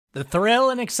The thrill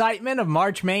and excitement of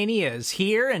March Mania is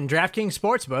here, and DraftKings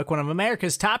Sportsbook, one of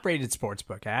America's top-rated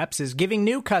sportsbook apps, is giving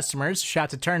new customers a shot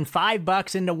to turn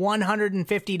 $5 into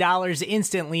 $150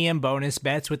 instantly in bonus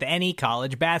bets with any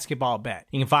college basketball bet.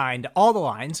 You can find all the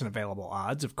lines and available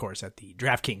odds, of course, at the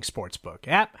DraftKings Sportsbook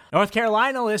app. North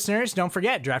Carolina listeners, don't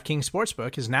forget, DraftKings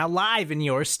Sportsbook is now live in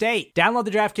your state. Download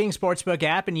the DraftKings Sportsbook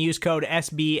app and use code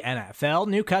SBNFL.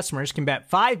 New customers can bet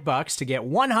 $5 to get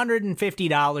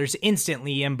 $150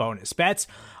 instantly in bonus bets,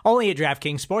 only at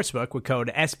DraftKings Sportsbook with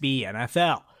code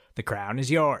SBNFL. The crown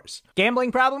is yours.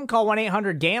 Gambling problem? Call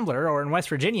 1-800-GAMBLER, or in West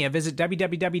Virginia, visit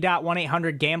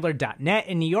www.1800gambler.net.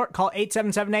 In New York, call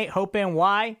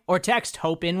 877-8-HOPE-NY or text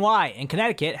HOPE-NY. In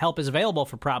Connecticut, help is available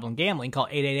for problem gambling. Call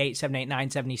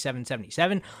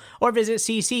 888-789-7777 or visit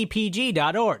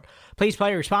ccpg.org. Please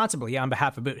play responsibly on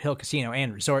behalf of Boot Hill Casino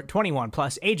and Resort. 21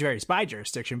 plus, age varies by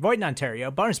jurisdiction. Void in Ontario.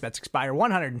 Bonus bets expire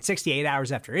 168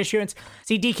 hours after issuance.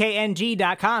 See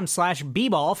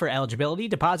dkng.com/bball for eligibility,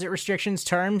 deposit restrictions,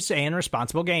 terms, and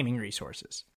responsible gaming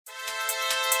resources.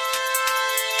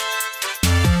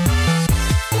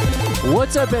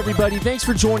 What's up, everybody? Thanks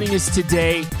for joining us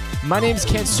today. My name is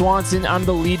Kent Swanson. I'm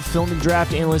the lead film and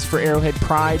draft analyst for Arrowhead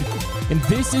Pride, and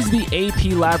this is the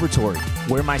AP Laboratory,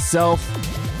 where myself,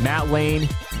 Matt Lane,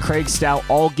 Craig Stout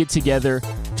all get together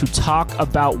to talk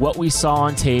about what we saw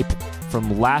on tape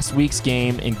from last week's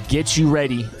game and get you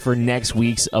ready for next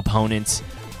week's opponents.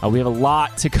 We have a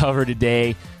lot to cover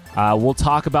today. We'll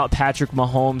talk about Patrick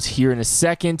Mahomes here in a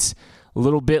second. A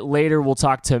little bit later, we'll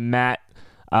talk to Matt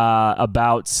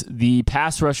about the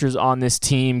pass rushers on this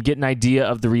team, get an idea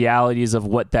of the realities of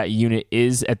what that unit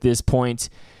is at this point.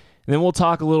 And then we'll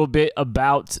talk a little bit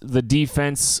about the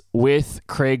defense with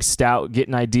Craig Stout, get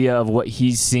an idea of what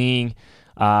he's seeing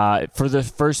for the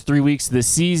first 3 weeks of the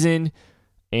season,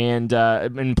 and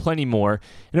plenty more.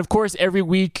 And of course, every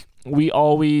week we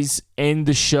always end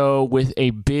the show with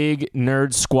a big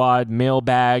Nerd Squad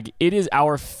mailbag. It is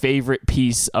our favorite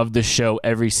piece of the show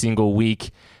every single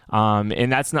week. And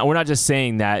we're not just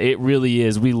saying that. It really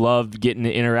is. We love getting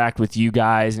to interact with you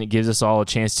guys, and it gives us all a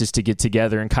chance just to get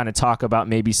together and kind of talk about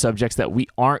maybe subjects that we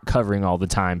aren't covering all the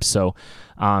time. So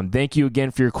thank you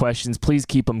again for your questions. Please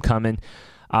keep them coming.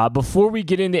 Before we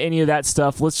get into any of that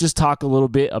stuff, let's just talk a little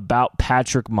bit about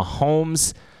Patrick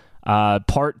Mahomes.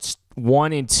 Parts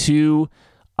 1 and 2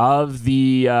 of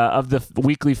the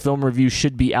weekly film review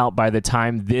should be out by the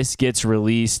time this gets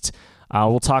released.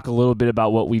 We'll talk a little bit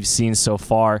about what we've seen so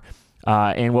far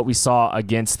and what we saw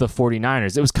against the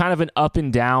 49ers. It was kind of an up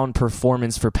and down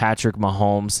performance for Patrick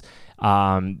Mahomes.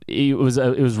 It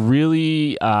was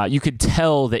really, you could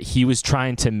tell that he was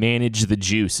trying to manage the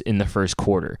juice in the first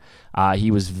quarter. He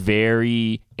was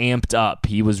very amped up.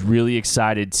 He was really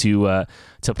excited to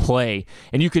play,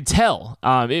 and you could tell.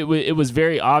 It was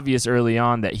very obvious early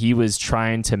on that he was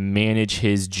trying to manage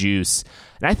his juice.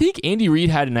 And I think Andy Reid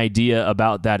had an idea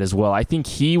about that as well. I think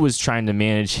he was trying to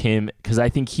manage him because I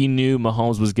think he knew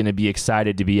Mahomes was going to be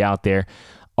excited to be out there.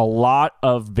 A lot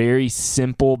of very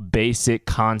simple, basic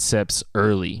concepts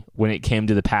early when it came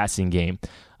to the passing game.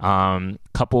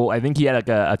 I think he had like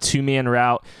a two-man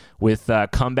route with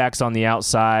comebacks on the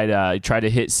outside. He tried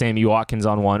to hit Sammy Watkins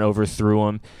on one, overthrew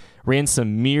him. Ran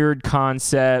some mirrored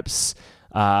concepts.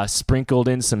 Sprinkled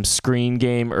in some screen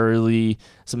game early,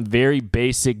 some very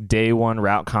basic day one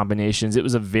route combinations. It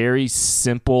was a very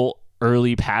simple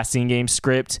early passing game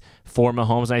script for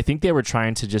Mahomes, and I think they were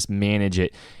trying to just manage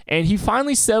it. And he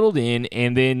finally settled in,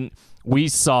 and then we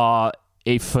saw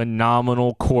a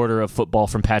phenomenal quarter of football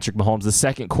from Patrick Mahomes. The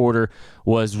second quarter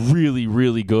was really,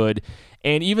 really good.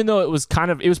 And even though it was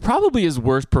probably his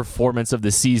worst performance of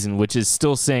the season, which is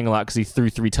still saying a lot because he threw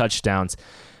 3 touchdowns,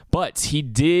 but he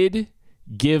did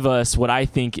give us what I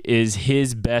think is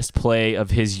his best play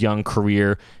of his young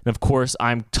career. And of course,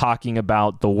 I'm talking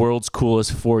about the world's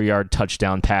coolest 4-yard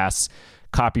touchdown pass,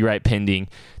 copyright pending.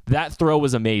 That throw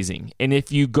was amazing. And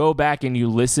if you go back and you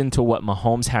listen to what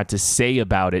Mahomes had to say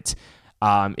about it,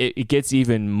 it gets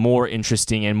even more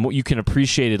interesting and you can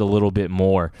appreciate it a little bit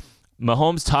more.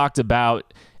 Mahomes talked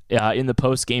about in the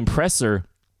post-game presser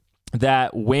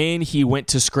that when he went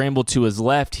to scramble to his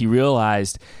left, he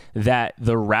realized that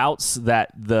the routes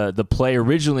that the play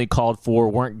originally called for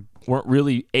weren't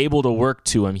really able to work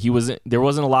to him. There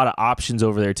wasn't a lot of options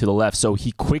over there to the left, so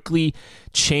he quickly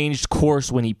changed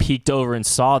course when he peeked over and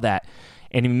saw that,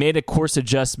 and he made a course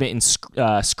adjustment and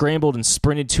scrambled and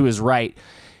sprinted to his right,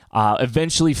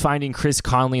 eventually finding Chris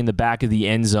Conley in the back of the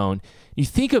end zone. You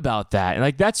think about that,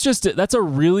 and that's a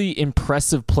really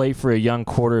impressive play for a young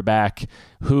quarterback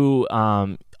who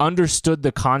understood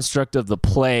the construct of the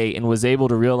play and was able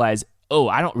to realize, oh,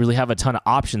 I don't really have a ton of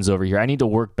options over here. I need to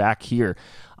work back here.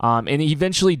 And he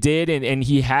eventually did, and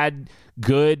he had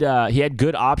good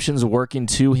options working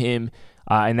to him,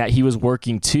 and that he was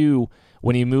working to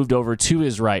when he moved over to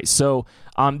his right. So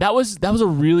that was a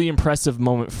really impressive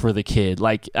moment for the kid.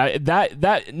 Like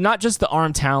that not just the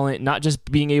arm talent, not just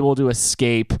being able to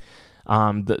escape,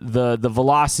 the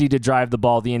velocity to drive the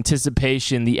ball, the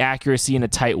anticipation, the accuracy in a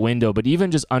tight window, but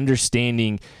even just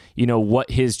understanding,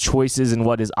 what his choices and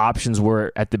what his options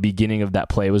were at the beginning of that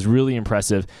play was really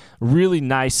impressive. Really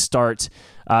nice start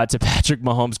to Patrick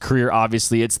Mahomes' career.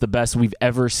 Obviously, it's the best we've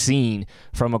ever seen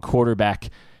from a quarterback.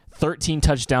 13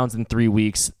 touchdowns in 3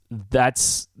 weeks.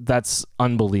 That's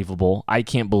unbelievable. I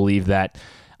can't believe that.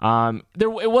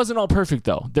 It wasn't all perfect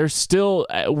though. There's still,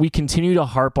 we continue to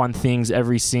harp on things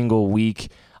every single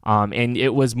week, and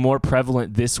it was more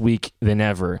prevalent this week than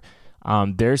ever.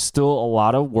 There's still a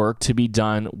lot of work to be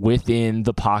done within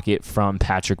the pocket from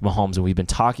Patrick Mahomes, and we've been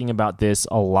talking about this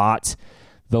a lot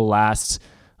the last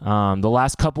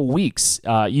couple weeks.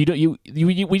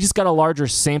 We just got a larger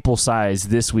sample size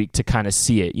this week to kind of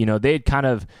see it.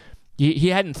 He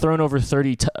hadn't thrown over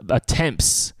 30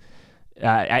 attempts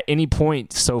at any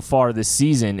point so far this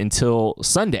season until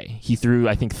Sunday. He threw,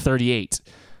 I think, 38.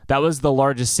 That was the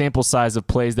largest sample size of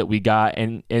plays that we got,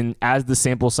 and as the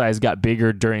sample size got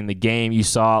bigger during the game, you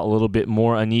saw a little bit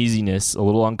more uneasiness, a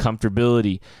little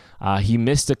uncomfortability. He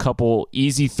missed a couple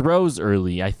easy throws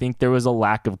early. I think there was a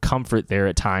lack of comfort there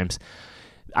at times.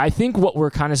 I think what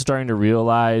we're kind of starting to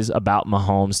realize about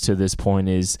Mahomes to this point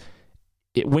is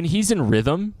when he's in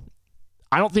rhythm,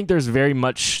 I don't think there's very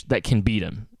much that can beat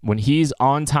him. When he's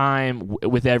on time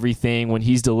with everything, when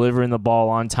he's delivering the ball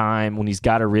on time, when he's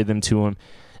got a rhythm to him,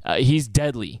 he's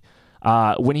deadly.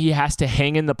 When he has to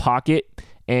hang in the pocket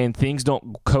and things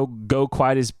don't go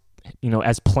quite as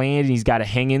planned, and he's got to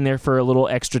hang in there for a little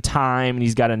extra time, and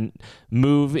he's got to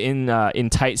move in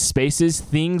tight spaces,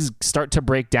 things start to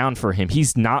break down for him.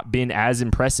 He's not been as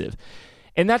impressive,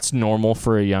 and that's normal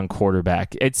for a young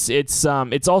quarterback. It's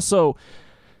also,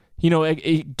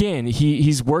 again,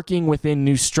 he's working within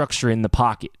new structure in the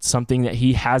pocket, something that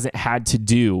he hasn't had to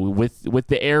do with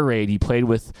the air raid. He played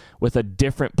with a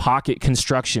different pocket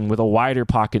construction, with a wider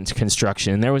pocket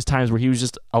construction. And there was times where he was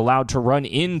just allowed to run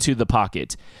into the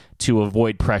pocket to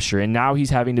avoid pressure. And now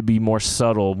he's having to be more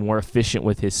subtle, more efficient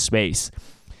with his space.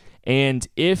 And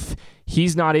if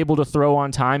he's not able to throw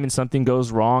on time and something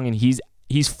goes wrong and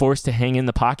he's forced to hang in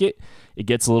the pocket, it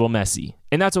gets a little messy.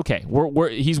 And that's okay.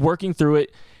 He's working through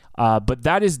it. But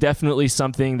that is definitely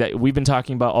something that we've been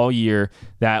talking about all year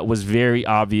that was very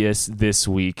obvious this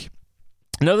week.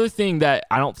 Another thing that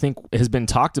I don't think has been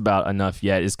talked about enough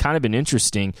yet is kind of been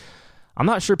interesting. I'm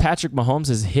not sure Patrick Mahomes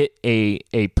has hit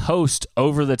a post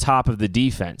over the top of the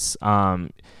defense.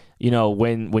 When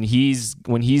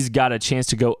he's got a chance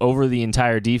to go over the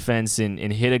entire defense and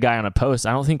hit a guy on a post,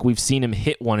 I don't think we've seen him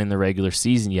hit one in the regular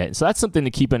season yet. So that's something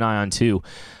to keep an eye on too.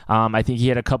 I think he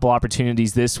had a couple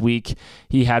opportunities this week.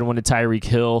 He had one to Tyreek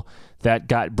Hill that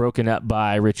got broken up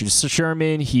by Richard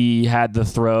Sherman. He had the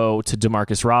throw to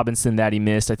Demarcus Robinson that he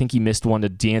missed. I think he missed one to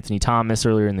DeAnthony Thomas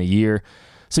earlier in the year.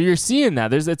 So you're seeing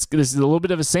that. There's a little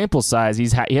bit of a sample size. He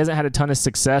hasn't had a ton of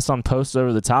success on posts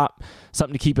over the top.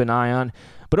 Something to keep an eye on.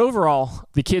 But overall,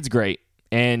 the kid's great,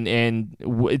 and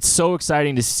it's so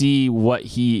exciting to see what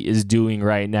he is doing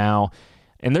right now.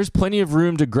 And there's plenty of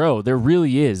room to grow. There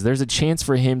really is. There's a chance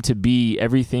for him to be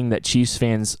everything that Chiefs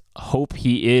fans hope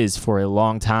he is for a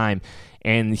long time.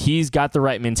 And he's got the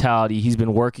right mentality. He's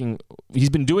been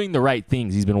doing the right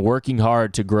things. He's been working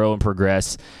hard to grow and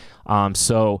progress.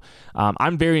 So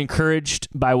I'm very encouraged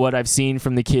by what I've seen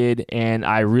from the kid, and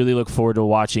I really look forward to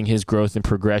watching his growth and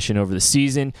progression over the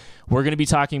season. We're going to be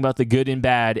talking about the good and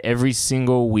bad every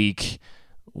single week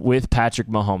with Patrick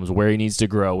Mahomes, where he needs to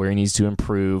grow, where he needs to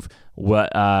improve,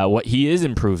 what he is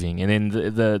improving, and then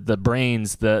the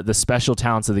brains, the special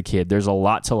talents of the kid. There's a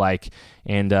lot to like,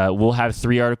 and we'll have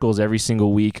 3 articles every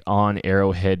single week on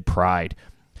Arrowhead Pride.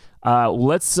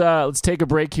 Let's take a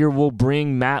break here. We'll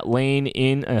bring Matt Lane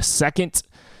in a second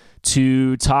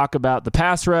to talk about the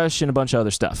pass rush and a bunch of other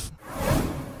stuff.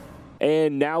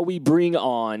 And now we bring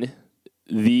on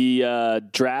the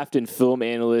draft and film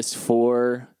analyst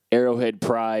for Arrowhead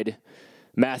Pride,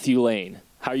 Matthew Lane.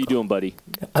 How are you doing, buddy?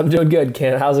 I'm doing good,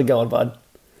 Ken. How's it going, bud?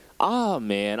 Ah,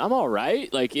 man, I'm all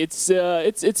right. Like it's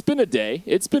been a day.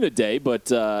 It's been a day,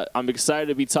 but I'm excited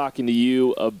to be talking to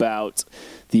you about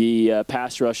the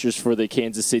pass rushers for the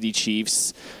Kansas City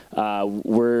Chiefs.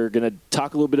 We're going to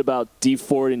talk a little bit about Dee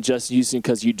Ford and Justin Houston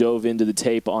because you dove into the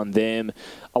tape on them.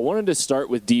 I wanted to start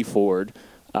with Dee Ford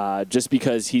just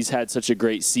because he's had such a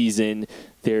great season.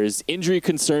 There's injury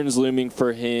concerns looming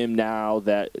for him now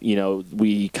that,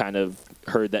 we kind of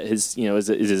heard that his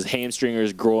hamstring or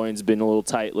his groin's been a little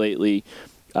tight lately.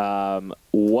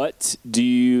 What do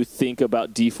you think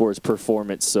about Dee Ford's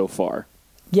performance so far?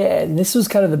 Yeah, and this was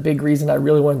kind of the big reason I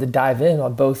really wanted to dive in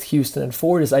on both Houston and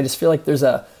Ford is I just feel like there's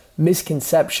a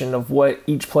misconception of what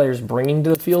each player is bringing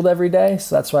to the field every day.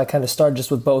 So that's why I kind of started just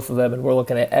with both of them, and we're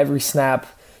looking at every snap.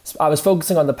 I was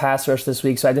focusing on the pass rush this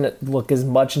week, so I didn't look as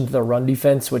much into the run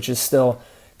defense, which is still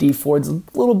Dee Ford's a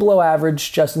little below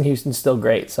average. Justin Houston's still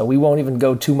great, so we won't even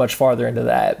go too much farther into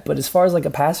that. But as far as like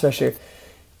a pass rusher,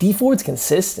 Dee Ford's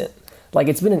consistent. Like,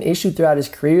 it's been an issue throughout his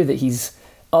career that he's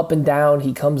up and down,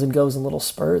 he comes and goes in little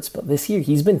spurts, but this year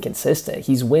he's been consistent.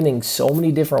 He's winning so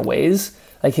many different ways.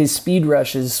 Like, his speed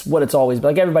rush is what it's always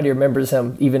been. Like, everybody remembers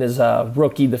him, even as a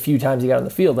rookie, the few times he got on the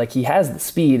field. Like, he has the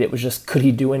speed. It was just, could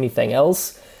he do anything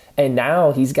else? And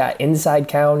now he's got inside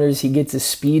counters. He gets his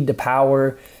speed to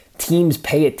power. Teams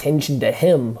pay attention to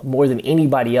him more than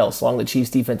anybody else along the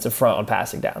Chiefs' defensive front on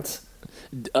passing downs.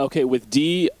 Okay, with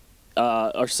D,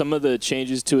 are some of the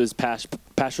changes to his pass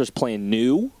rush plan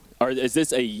new? Or is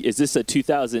this a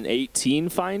 2018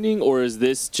 finding, or is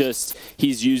this just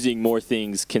he's using more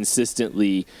things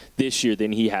consistently this year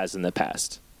than he has in the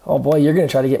past? Oh boy, you're going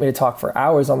to try to get me to talk for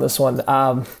hours on this one.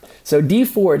 So Dee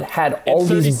Ford had all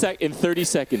these in 30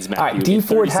 seconds, Matthew. All right, Dee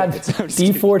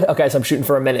Ford. Okay, so I'm shooting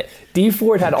for a minute. Dee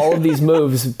Ford had all of these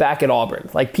moves back at Auburn.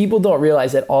 Like, people don't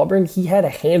realize at Auburn he had a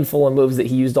handful of moves that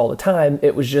he used all the time.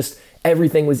 It was just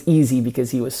everything was easy because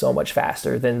he was so much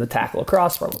faster than the tackle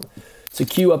across from him. So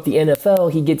cue up the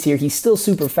NFL, he gets here, he's still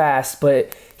super fast,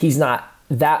 but he's not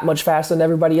that much faster than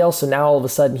everybody else. So now all of a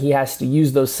sudden he has to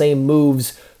use those same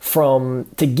moves to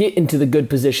get into the good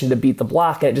position to beat the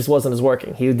block, and it just wasn't as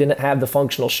working. He didn't have the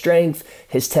functional strength,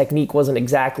 his technique wasn't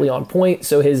exactly on point,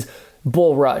 so his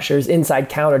bull rush or his inside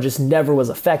counter just never was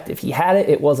effective. He had it,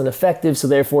 it wasn't effective, so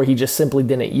therefore he just simply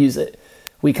didn't use it.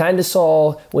 We kind of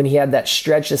saw when he had that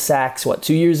stretch of sacks,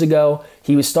 2 years ago,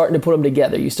 he was starting to put them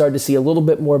together. You started to see a little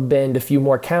bit more bend, a few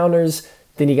more counters,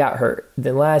 then he got hurt.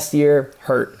 Then last year,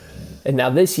 hurt. And now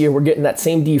this year, we're getting that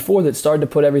same D4 that started to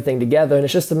put everything together, and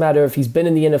it's just a matter of he's been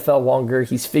in the NFL longer,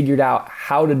 he's figured out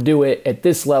how to do it at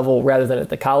this level rather than at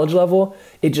the college level.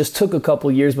 It just took a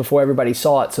couple years before everybody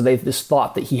saw it, so they just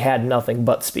thought that he had nothing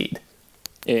but speed.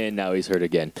 And now he's hurt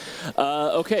again.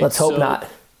 Okay. Let's hope not.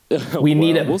 We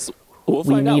need him. We'll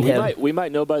find out. We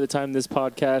might know by the time this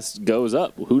podcast goes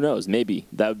up. Who knows? Maybe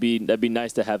that'd be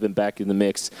nice to have him back in the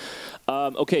mix.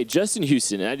 Okay, Justin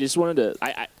Houston. I just wanted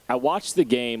to. I watched the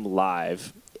game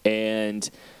live, and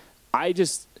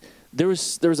there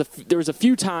was a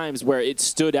few times where it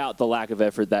stood out the lack of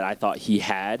effort that I thought he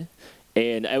had,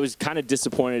 and I was kind of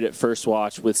disappointed at first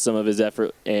watch with some of his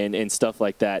effort and stuff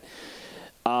like that.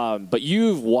 But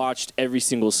you've watched every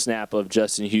single snap of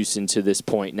Justin Houston to this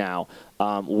point now.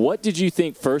 What did you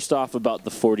think, first off, about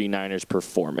the 49ers'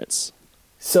 performance?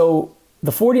 So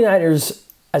the 49ers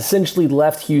essentially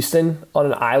left Houston on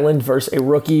an island versus a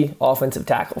rookie offensive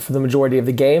tackle for the majority of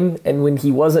the game. And when he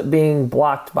wasn't being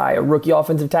blocked by a rookie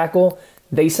offensive tackle,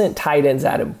 they sent tight ends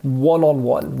at him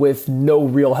one-on-one with no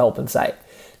real help in sight.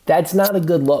 That's not a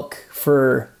good look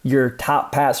for your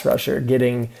top pass rusher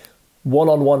getting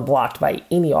one-on-one blocked by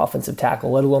any offensive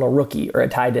tackle, let alone a rookie or a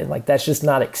tight end. Like, that's just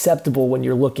not acceptable when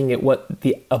you're looking at what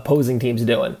the opposing team's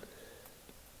doing.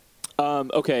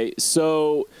 Okay,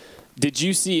 so did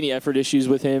you see any effort issues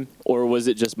with him, or was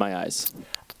it just my eyes?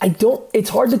 It's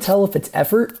hard to tell if it's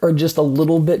effort or just a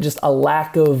little bit, just a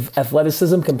lack of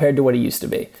athleticism compared to what he used to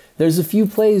be. There's a few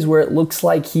plays where it looks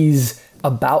like he's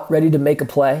about ready to make a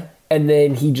play, and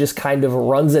then he just kind of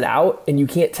runs it out, and you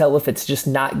can't tell if it's just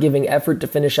not giving effort to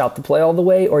finish out the play all the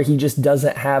way, or he just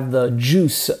doesn't have the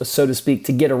juice, so to speak,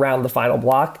 to get around the final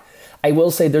block. I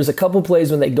will say there's a couple plays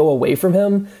when they go away from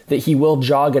him that he will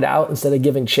jog it out instead of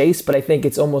giving chase, but I think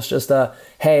it's almost just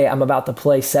hey, I'm about to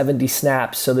play 70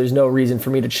 snaps, so there's no reason for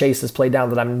me to chase this play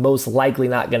down that I'm most likely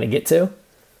not going to get to.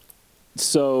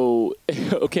 So,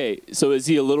 okay, so is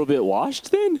he a little bit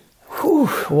washed then? Whew,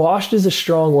 washed is a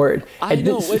strong word. I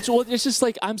know. It's just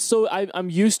like I'm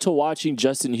used to watching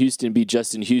Justin Houston be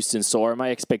Justin Houston. So are my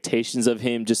expectations of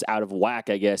him just out of whack,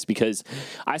 I guess, because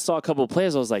I saw a couple of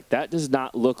plays. I was like, that does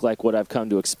not look like what I've come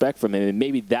to expect from him. And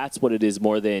maybe that's what it is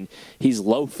more than he's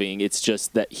loafing. It's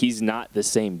just that he's not the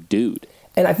same dude.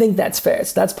 And I think that's fair.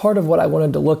 So that's part of what I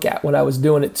wanted to look at when I was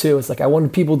doing it too. It's like I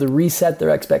wanted people to reset their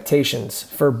expectations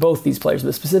for both these players,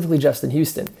 but specifically Justin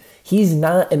Houston. He's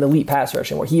not an elite pass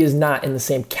rusher anymore. He is not in the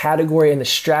same category in the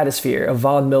stratosphere of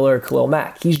Von Miller or Khalil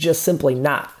Mack. He's just simply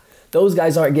not. Those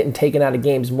guys aren't getting taken out of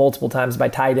games multiple times by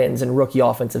tight ends and rookie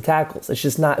offensive tackles. It's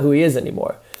just not who he is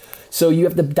anymore. So you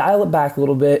have to dial it back a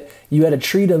little bit. You had to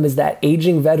treat him as that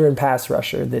aging veteran pass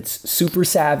rusher that's super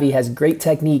savvy, has great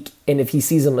technique, and if he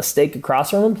sees a mistake across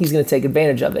from him, he's going to take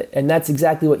advantage of it. And that's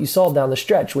exactly what you saw down the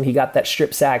stretch when he got that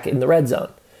strip sack in the red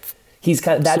zone.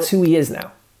 That's who he is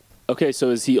now. Okay, so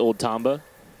is he old Tamba?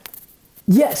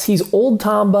 Yes, he's old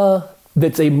Tamba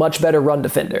that's a much better run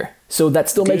defender. So that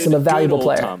still makes him a valuable old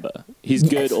player. Tamba. He's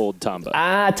good old Tamba.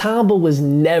 Tamba was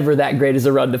never that great as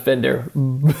a run defender.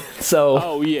 So.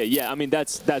 Oh, yeah. I mean,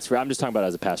 that's right. I'm just talking about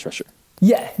as a pass rusher.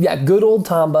 Yeah, good old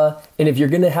Tamba. And if you're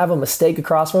going to have a mistake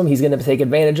across from him, he's going to take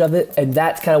advantage of it. And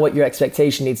that's kind of what your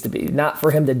expectation needs to be. Not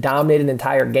for him to dominate an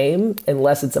entire game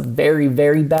unless it's a very,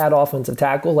 very bad offensive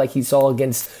tackle like he saw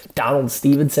against Donald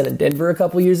Stevenson in Denver a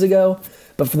couple years ago.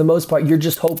 But for the most part, you're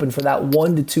just hoping for that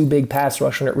 1 to 2 big pass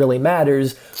rush when it really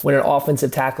matters, when an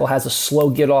offensive tackle has a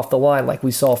slow get off the line like we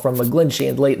saw from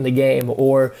McGlinchey late in the game,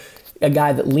 or a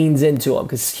guy that leans into him,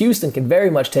 because Houston can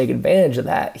very much take advantage of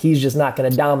that. He's just not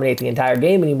going to dominate the entire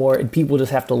game anymore, and people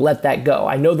just have to let that go.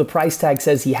 I know the price tag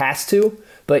says he has to,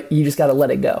 but you just got to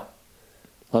let it go.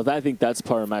 Well, I think that's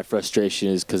part of my frustration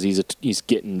is because he's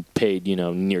getting paid,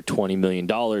 near $20 million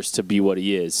to be what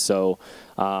he is. So,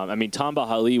 Tamba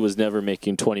Hali was never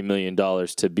making $20 million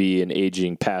to be an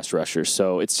aging pass rusher.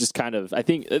 So it's just kind of, I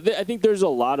think there's a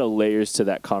lot of layers to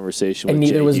that conversation. And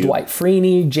neither was Dwight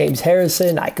Freeney, James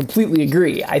Harrison. I completely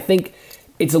agree. I think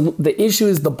the issue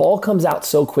is the ball comes out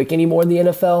so quick anymore in the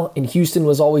NFL, and Houston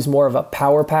was always more of a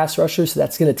power pass rusher, so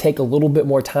that's going to take a little bit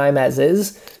more time as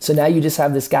is. So now you just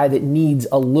have this guy that needs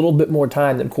a little bit more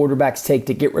time than quarterbacks take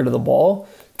to get rid of the ball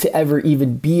to ever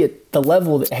even be at the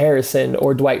level that Harrison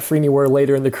or Dwight Freeney were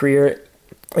later in the career,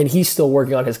 and he's still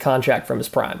working on his contract from his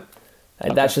prime.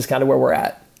 And That's just kind of where we're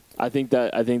at. I think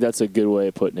that's a good way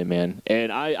of putting it, man.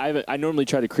 And I normally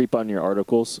try to creep on your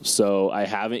articles, so I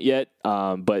haven't yet.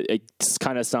 But it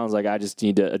kind of sounds like I just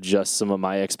need to adjust some of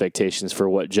my expectations for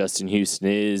what Justin Houston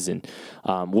is, and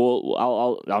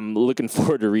I'm looking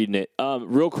forward to reading it.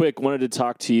 Real quick, wanted to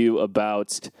talk to you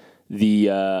about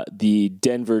the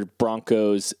Denver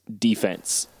Broncos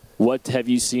defense. What have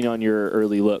you seen on your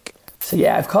early look? So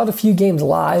yeah, I've caught a few games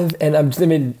live, and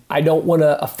I don't want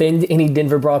to offend any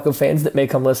Denver Bronco fans that may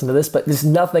come listen to this, but there's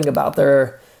nothing about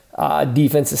their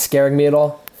defense is scaring me at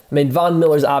all. Von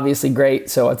Miller's obviously great,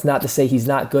 so it's not to say he's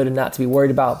not good and not to be worried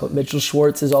about, but Mitchell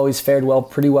Schwartz has always fared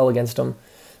pretty well against him.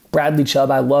 Bradley Chubb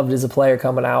I loved as a player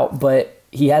coming out, but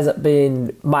he hasn't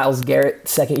been Myles Garrett,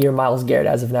 second-year Myles Garrett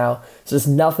as of now. So there's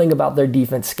nothing about their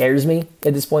defense scares me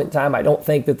at this point in time. I don't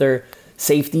think that their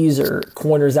safeties or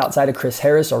corners outside of Chris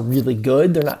Harris are really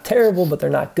good. They're not terrible, but they're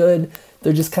not good.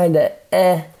 They're just kind of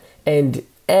and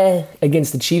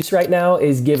against the Chiefs right now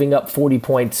is giving up 40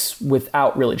 points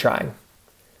without really trying.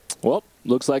 Well,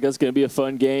 looks like it's going to be a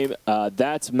fun game.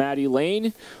 That's Matty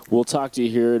Lane. We'll talk to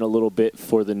you here in a little bit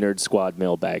for the Nerd Squad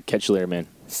mailbag. Catch you later, man.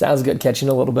 Sounds good. Catch you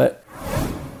in a little bit.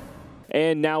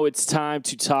 And now it's time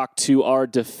to talk to our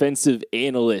defensive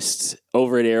analyst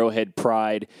over at Arrowhead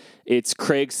Pride. It's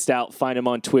Craig Stout. Find him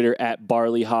on Twitter at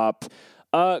BarleyHop.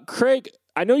 Craig,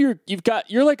 I know you're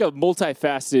like a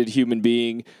multifaceted human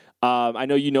being. I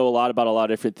know you know a lot about a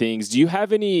lot of different things. Do you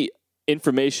have any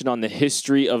information on the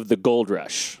history of the Gold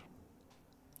Rush?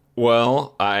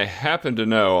 Well, I happen to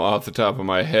know off the top of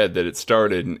my head that it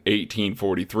started in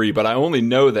 1843, but I only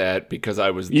know that because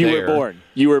I was there. You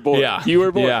were born. Yeah. You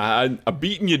were born. Yeah, I'm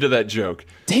beating you to that joke.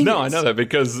 Dang no, it. I know that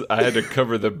because I had to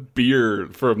cover the beer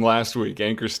from last week,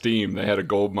 Anchor Steam. They had a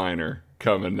gold miner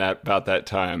coming about that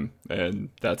time, and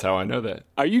that's how I know that.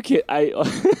 Are you kidding?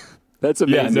 That's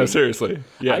amazing. Yeah, no, seriously.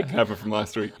 Yeah, it happened from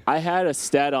last week. I had a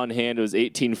stat on hand. It was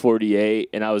 1848,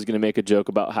 and I was going to make a joke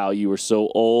about how you were so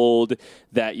old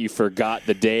that you forgot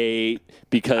the date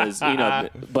because,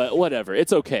 but whatever.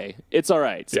 It's okay. It's all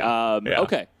right. Yeah.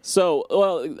 Okay. So,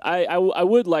 well, I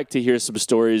would like to hear some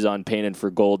stories on Painted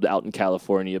for Gold out in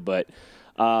California, but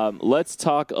let's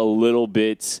talk a little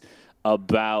bit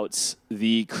about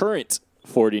the current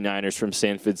 49ers from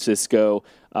San Francisco.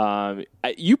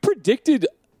 You predicted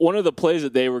one of the plays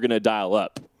that they were going to dial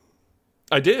up.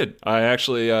 I did. I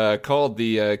actually called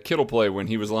the Kittle play when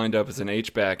he was lined up as an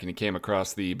H-back and he came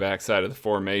across the backside of the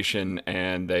formation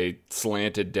and they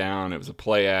slanted down. It was a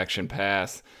play-action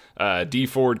pass. D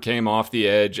Ford came off the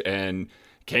edge and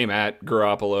came at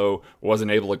Garoppolo, wasn't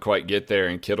able to quite get there,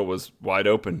 and Kittle was wide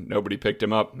open. Nobody picked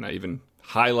him up. And I even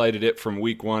highlighted it from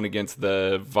week 1 against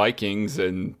the Vikings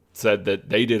and said that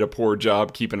they did a poor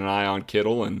job keeping an eye on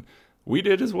Kittle, and we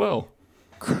did as well.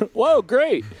 Whoa,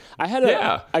 great. I kind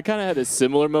of had a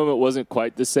similar moment. It wasn't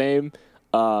quite the same,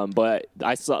 but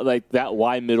I saw like that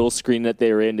Y middle screen that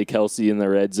they were in to Kelsey in the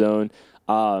red zone.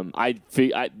 I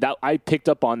picked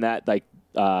up on that like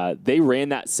They ran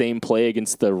that same play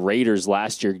against the Raiders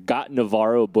last year, got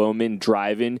Navarro Bowman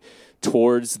driving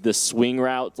towards the swing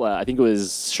route. I think it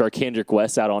was Sharkandrick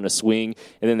West out on a swing,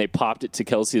 and then they popped it to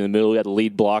Kelsey in the middle. We had the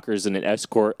lead blockers and an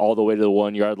escort all the way to the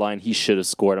 1 yard line. He should have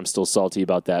scored. I'm still salty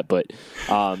about that, but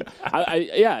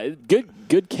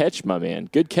good catch, my man.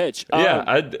 Good catch.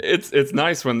 It's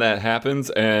nice when that happens,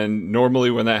 and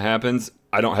normally when that happens,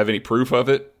 I don't have any proof of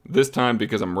it. This time,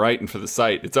 because I'm writing for the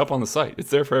site, it's up on the site. It's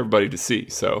there for everybody to see.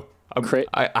 So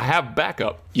I have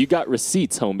backup. You got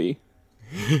receipts, homie.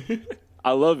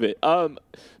 I love it.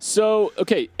 So,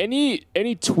 okay,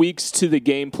 any tweaks to the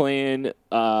game plan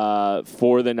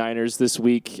for the Niners this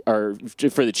week, or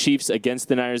for the Chiefs against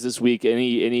the Niners this week?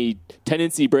 Any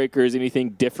tendency breakers,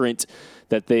 anything different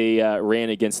that they ran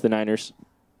against the Niners?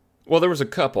 Well, there was a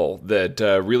couple that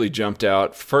really jumped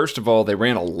out. First of all, they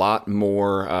ran a lot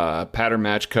more pattern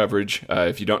match coverage.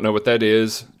 If you don't know what that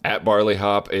is, at Barley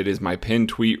Hop, it is my pinned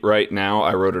tweet right now.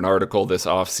 I wrote an article this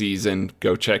offseason.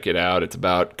 Go check it out. It's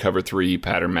about cover 3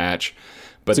 pattern match.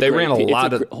 But they ran a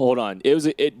lot of... Hold on.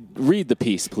 Read the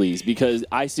piece, please, because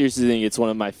I seriously think it's one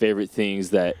of my favorite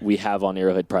things that we have on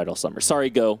Arrowhead Pride all summer. Sorry,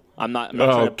 go. I'm not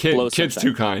trying to blow Kid's sunshine.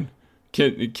 too kind.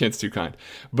 Kent's too kind.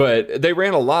 But they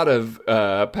ran a lot of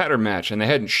pattern match, and they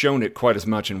hadn't shown it quite as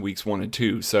much in weeks 1 and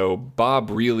 2. So Bob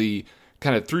really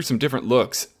kind of threw some different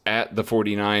looks at the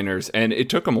 49ers, and it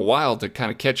took them a while to kind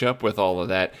of catch up with all of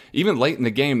that. Even late in the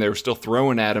game, they were still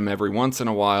throwing at him every once in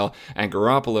a while, and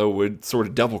Garoppolo would sort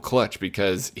of double clutch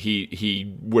because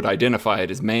he would identify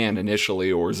it as man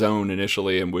initially or zone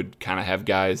initially and would kind of have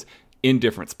guys in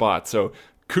different spots. So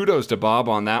kudos to Bob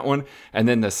on that one. And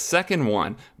then the second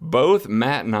one, both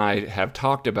Matt and I have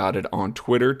talked about it on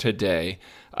Twitter today.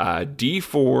 D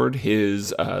Ford,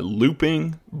 his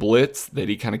looping blitz that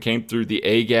he kind of came through the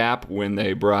A-gap when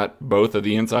they brought both of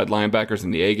the inside linebackers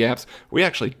in the A-gaps. We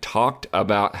actually talked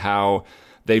about how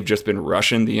they've just been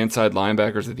rushing the inside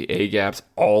linebackers at the A-gaps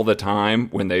all the time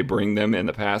when they bring them in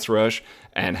the pass rush,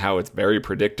 and how it's very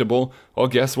predictable. Well,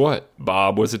 guess what?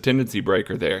 Bob was a tendency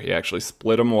breaker there. He actually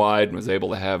split them wide and was able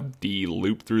to have D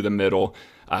loop through the middle.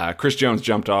 Chris Jones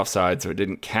jumped offside, so it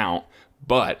didn't count,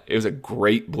 but it was a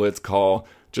great blitz call.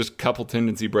 Just a couple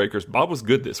tendency breakers. Bob was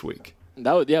good this week.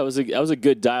 That was a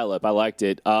good dial-up. I liked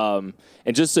it. And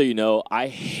just so you know, I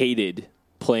hated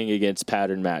playing against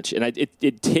pattern match, and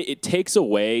it takes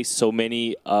away so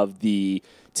many of the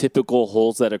typical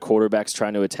holes that a quarterback's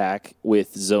trying to attack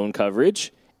with zone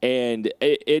coverage, and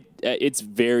it's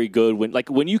very good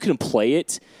when you can play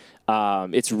it.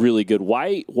 It's really good.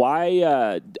 Why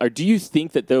or do you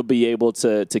think that they'll be able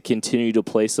to continue to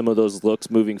play some of those looks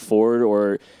moving forward,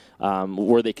 or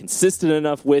were they consistent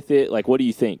enough with it? Like, what do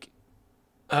you think?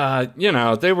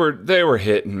 They were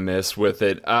hit and miss with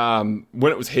it.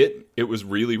 When it was hit, it was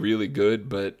really, really good,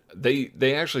 but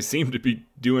they actually seem to be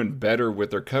doing better with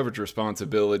their coverage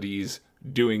responsibilities,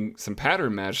 doing some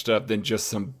pattern match stuff than just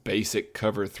some basic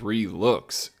cover 3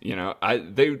 looks.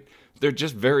 They're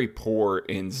just very poor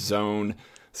in zone.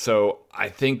 So I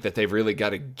think that they've really got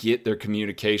to get their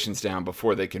communications down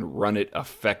before they can run it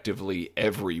effectively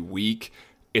every week.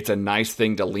 It's a nice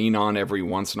thing to lean on every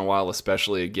once in a while,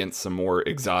 especially against some more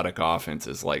exotic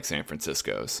offenses like San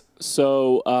Francisco's.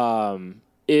 So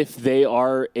if they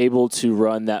are able to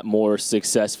run that more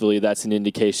successfully, that's an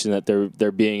indication that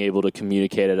they're being able to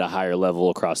communicate at a higher level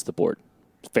across the board.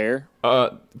 Fair?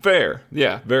 Fair.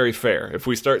 Yeah, very fair. If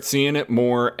we start seeing it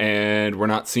more and we're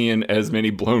not seeing as many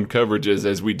blown coverages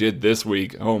as we did this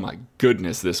week, oh my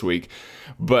goodness, this week.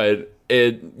 But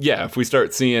if we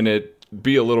start seeing it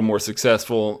be a little more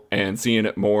successful and seeing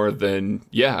it more, then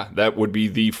that would be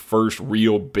the first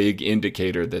real big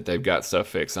indicator that they've got stuff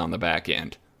fixed on the back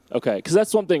end. Okay, because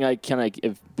that's one thing I kind of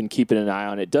have been keeping an eye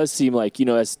on. It does seem like,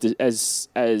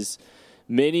 as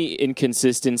many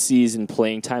inconsistencies in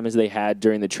playing time as they had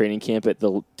during the training camp at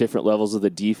the different levels of the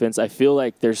defense, I feel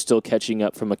like they're still catching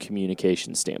up from a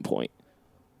communication standpoint.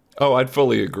 Oh, I'd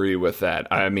fully agree with that.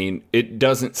 I mean, it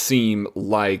doesn't seem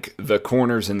like the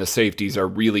corners and the safeties are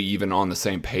really even on the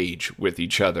same page with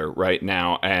each other right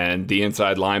now, and the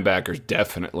inside linebackers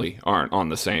definitely aren't on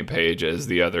the same page as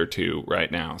the other two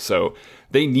right now. So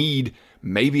they need,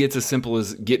 maybe it's as simple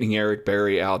as getting Eric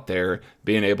Berry out there,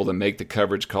 being able to make the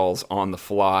coverage calls on the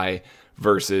fly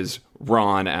versus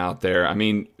Ron out there. I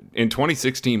mean, in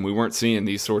 2016, we weren't seeing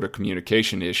these sort of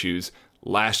communication issues.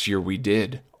 Last year we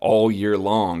did. All year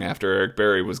long after Eric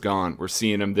Berry was gone. We're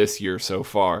seeing him this year so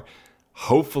far.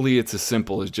 Hopefully it's as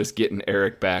simple as just getting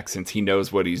Eric back since he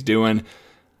knows what he's doing.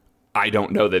 I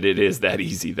don't know that it is that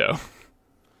easy, though.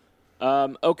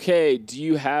 Okay, do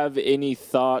you have any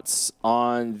thoughts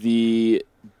on the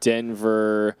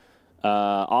Denver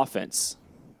offense?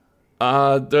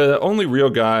 The only real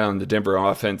guy on the Denver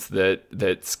offense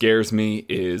that scares me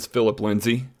is Phillip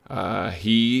Lindsay.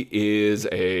 He is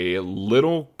a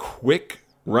little quick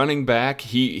running back.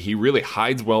 He really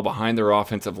hides well behind their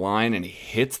offensive line, and he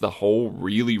hits the hole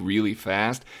really, really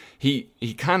fast.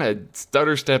 He kind of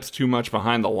stutter steps too much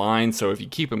behind the line, so if you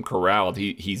keep him corralled,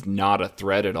 he's not a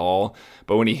threat at all.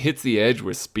 But when he hits the edge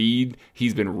with speed,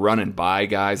 he's been running by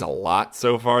guys a lot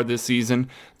so far this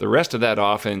season. The rest of that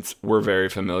offense we're very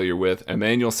familiar with.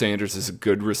 Emmanuel Sanders is a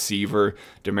good receiver.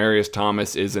 Demaryius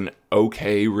Thomas is an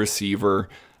okay receiver.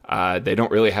 They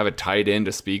don't really have a tight end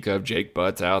to speak of. Jake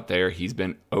Butt's out there. He's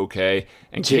been okay.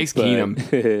 And Case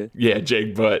Keenum,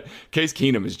 Jake Butt. Case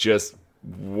Keenum has just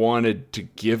wanted to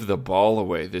give the ball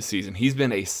away this season. He's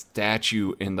been a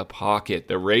statue in the pocket.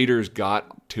 The Raiders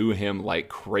got to him like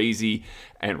crazy.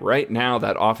 And right now,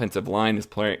 that offensive line is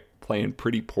playing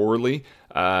pretty poorly.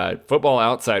 Football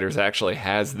Outsiders actually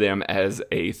has them as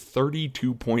a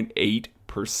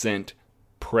 32.8%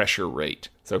 pressure rate.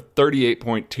 So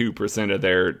 38.2% of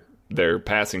their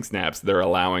passing snaps, they're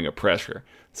allowing a pressure.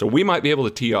 So we might be able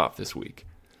to tee off this week.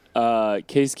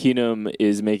 Case Keenum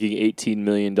is making $18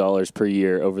 million per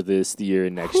year over this year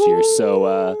and next year.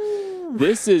 So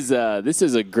this is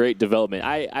a great development.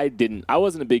 I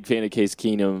wasn't a big fan of Case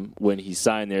Keenum when he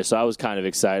signed there, so I was kind of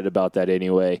excited about that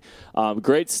anyway.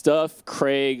 Great stuff,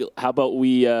 Craig. How about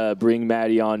we bring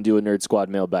Maddie on, do a Nerd Squad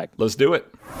mailbag? Let's do it.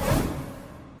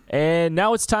 And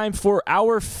now it's time for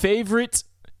our favorite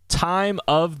time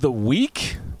of the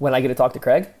week. When I get to talk to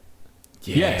Craig?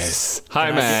 Yes.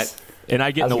 Hi, Matt. And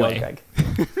I get in the way.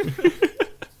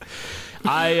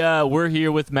 We're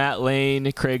here with Matt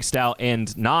Lane, Craig Stout,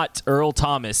 and not Earl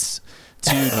Thomas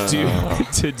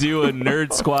to do a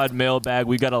Nerd Squad mailbag.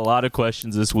 We got a lot of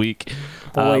questions this week.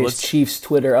 Boys, Chiefs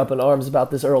Twitter up in arms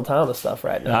about this Earl Thomas stuff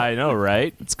right now. I know,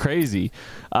 right? It's crazy.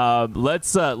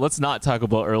 Let's not talk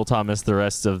about Earl Thomas the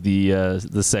rest of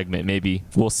the segment. Maybe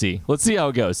we'll see. Let's see how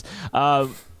it goes.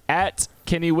 At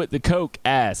Kenny with the Coke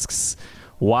asks,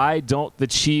 why don't the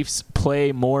Chiefs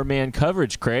play more man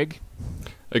coverage, Craig?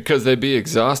 Because they'd be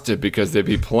exhausted, because they'd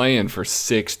be playing for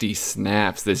 60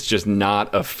 snaps. That's just not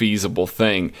a feasible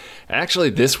thing. Actually,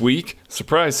 this week,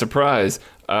 surprise, surprise,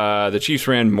 the Chiefs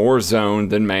ran more zone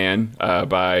than man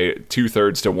by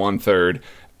 2/3 to 1/3.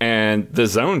 And the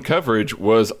zone coverage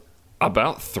was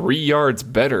about 3 yards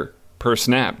better per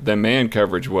snap than man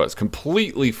coverage was.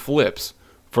 Completely flips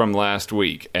from last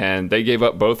week. And they gave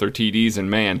up both their TDs and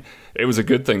man. It was a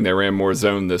good thing they ran more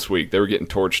zone this week. They were getting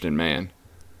torched in man.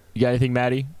 You got anything,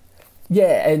 Maddie?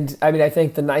 Yeah, and I mean, I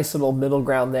think the nice little middle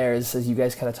ground there is, as you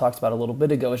guys kind of talked about a little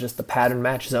bit ago, is just the pattern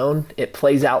match zone. It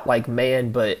plays out like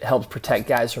man, but it helps protect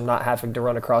guys from not having to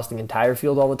run across the entire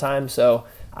field all the time. So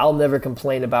I'll never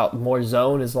complain about more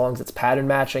zone as long as it's pattern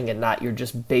matching and not your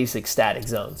just basic static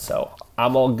zone. So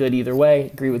I'm all good either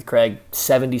way. Agree with Craig.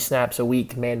 70 snaps a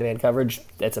week, man-to-man coverage,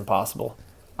 that's impossible.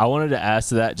 I wanted to ask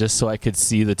that just so I could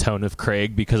see the tone of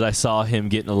Craig, because I saw him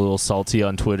getting a little salty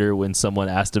on Twitter when someone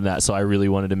asked him that, so I really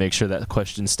wanted to make sure that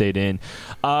question stayed in.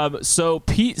 So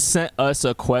Pete sent us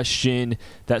a question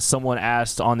that someone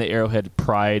asked on the Arrowhead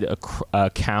Pride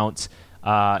account,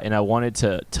 and I wanted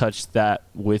to touch that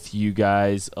with you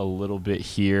guys a little bit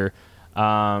here.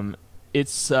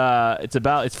 It's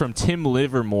from Tim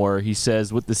Livermore. He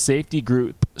says, with the safety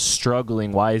group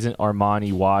struggling, why isn't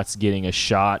Armani Watts getting a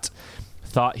shot?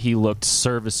 Thought he looked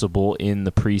serviceable in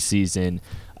the preseason.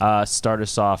 Start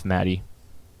us off, Maddie.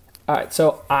 All right,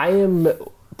 so I am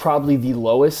probably the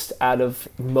lowest out of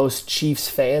most Chiefs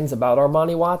fans about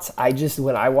Armani Watts.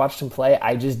 When I watched him play,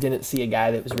 I just didn't see a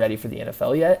guy that was ready for the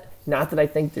NFL yet. Not that I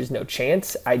think there's no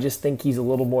chance. I just think he's a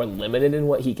little more limited in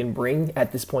what he can bring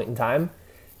at this point in time.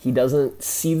 He doesn't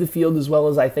see the field as well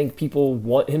as I think people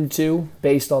want him to,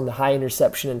 based on the high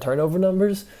interception and turnover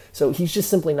numbers. So he's just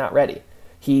simply not ready.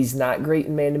 He's not great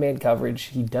in man-to-man coverage.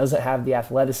 He doesn't have the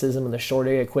athleticism and the short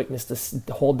area quickness to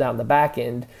hold down the back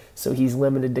end, so he's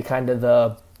limited to kind of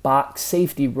the box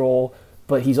safety role,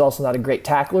 but he's also not a great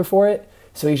tackler for it,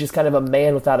 so he's just kind of a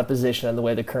man without a position in the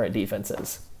way the current defense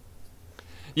is.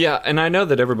 Yeah, and I know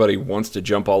that everybody wants to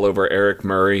jump all over Eric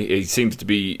Murray. He seems to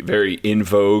be very in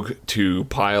vogue to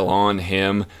pile on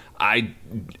him. I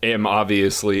am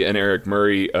obviously an Eric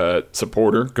Murray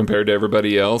supporter compared to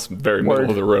everybody else. Very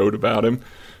middle of the road about him.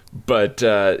 But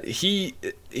he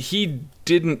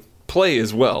didn't play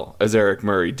as well as Eric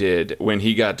Murray did when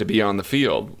he got to be on the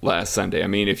field last Sunday. I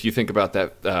mean, if you think about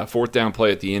that fourth down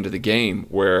play at the end of the game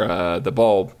where the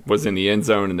ball was in the end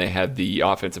zone and they had the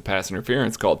offensive pass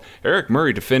interference called, Eric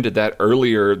Murray defended that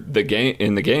earlier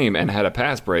in the game and had a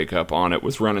pass breakup on it,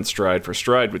 was running stride for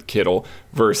stride with Kittle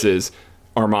versus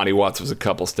Armani Watts was a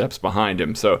couple steps behind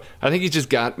him. So I think he's just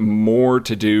got more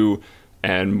to do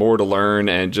and more to learn,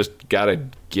 and just got to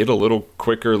get a little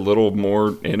quicker, a little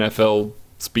more NFL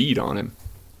speed on him.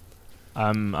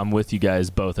 I'm with you guys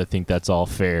both. I think that's all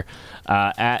fair.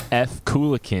 At F.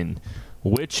 Coolican,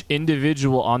 which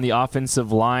individual on the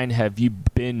offensive line have you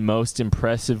been most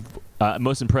impressed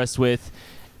with,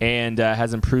 and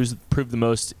has improved the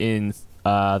most in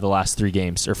the last 3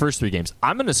 games or first 3 games?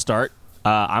 I'm going to start.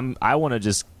 I want to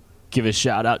just give a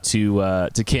shout out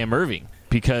to Cam Irving,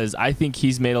 because I think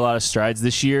he's made a lot of strides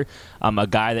this year. A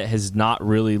guy that has not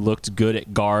really looked good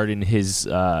at guard in his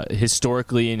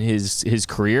historically in his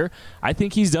career. I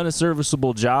think he's done a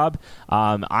serviceable job.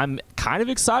 I'm kind of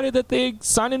excited that they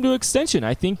signed him to extension.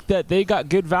 I think that they got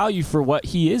good value for what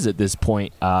he is at this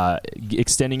point,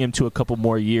 extending him to a couple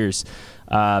more years.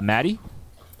 Maddie?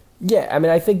 Yeah, I mean,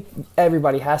 I think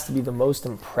everybody has to be the most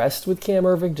impressed with Cam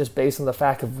Irving just based on the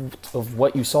fact of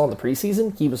what you saw in the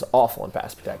preseason. He was awful in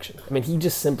pass protection. I mean, he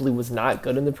just simply was not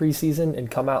good in the preseason, and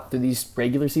come out through these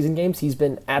regular season games, he's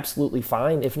been absolutely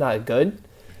fine, if not good.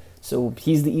 So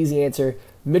he's the easy answer.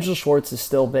 Mitchell Schwartz has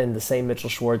still been the same Mitchell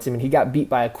Schwartz. I mean, he got beat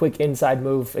by a quick inside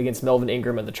move against Melvin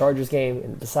Ingram in the Chargers game,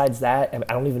 and besides that, I mean,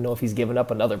 I don't even know if he's given up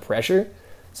another pressure.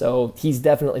 So he's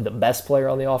definitely the best player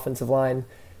on the offensive line.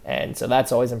 And so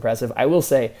that's always impressive. I will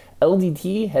say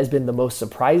LDT has been the most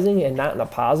surprising, and not in a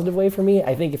positive way for me.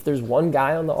 I think if there's one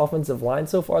guy on the offensive line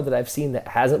so far that I've seen that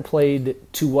hasn't played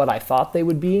to what I thought they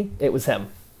would be, it was him.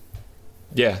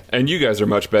 Yeah, and you guys are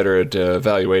much better at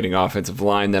evaluating offensive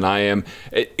line than I am.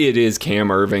 It is Cam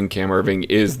Irving. Cam Irving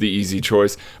is the easy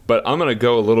choice, but I'm going to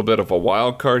go a little bit of a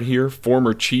wild card here.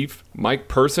 Former Chief Mike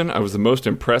Person, I was the most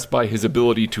impressed by his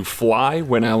ability to fly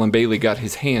when Alan Bailey got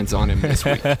his hands on him this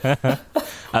week.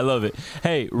 I love it.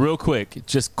 Hey, real quick,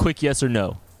 just quick yes or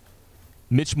no.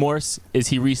 Mitch Morse, is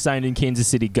he re-signed in Kansas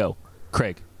City? Go.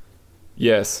 Craig?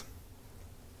 Yes.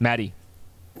 Maddie?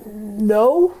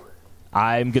 No.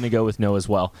 I'm going to go with no as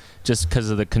well, just because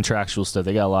of the contractual stuff.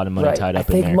 They got a lot of money tied up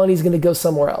in there. I think money's going to go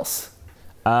somewhere else.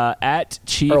 At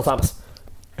Chief... Earl Thomas.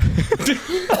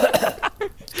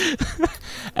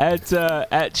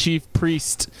 At Chief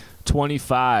Priest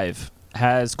 25,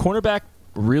 has cornerback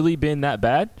really been that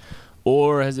bad?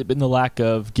 Or has it been the lack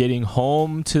of getting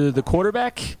home to the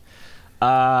quarterback?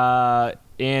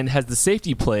 And has the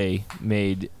safety play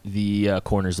made the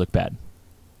corners look bad?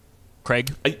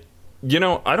 Craig?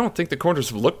 I don't think the corners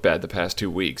have looked bad the past 2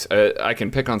 weeks. I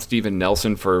can pick on Steven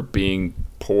Nelson for being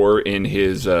poor in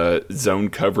his zone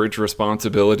coverage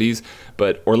responsibilities,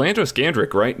 but Orlando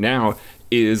Scandrick right now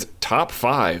is top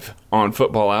 5 on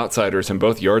Football Outsiders in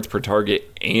both yards per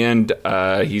target, and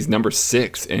he's number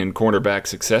 6 in cornerback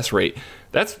success rate.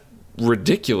 That's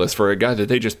ridiculous for a guy that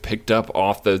they just picked up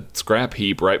off the scrap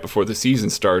heap right before the season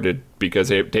started because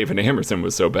David Amerson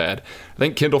was so bad. I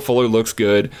think Kendall Fuller looks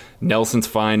good. Nelson's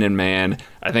fine in man.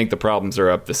 I think the problems are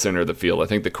up the center of the field. I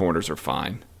think the corners are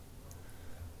fine.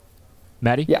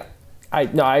 Maddie? Yeah.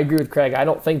 I agree with Craig. I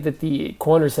don't think that the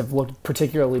corners have looked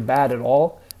particularly bad at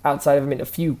all. Outside of, a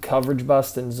few coverage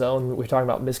busts and zone. We're talking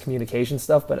about miscommunication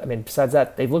stuff, but, besides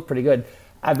that, they've looked pretty good.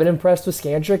 I've been impressed with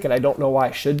Scandrick, and I don't know why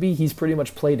I should be. He's pretty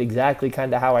much played exactly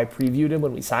kind of how I previewed him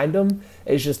when we signed him.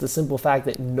 It's just the simple fact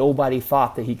that nobody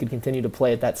thought that he could continue to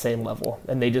play at that same level,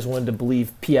 and they just wanted to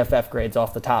believe PFF grades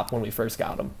off the top when we first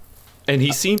got him. And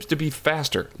he seems to be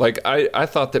faster. Like, I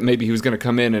thought that maybe he was going to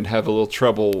come in and have a little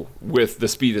trouble with the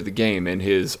speed of the game in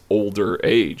his older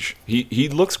age. He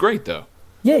looks great, though.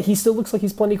 Yeah, he still looks like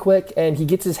he's plenty quick, and he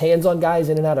gets his hands on guys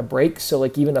in and out of breaks, so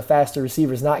even a faster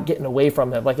receiver's not getting away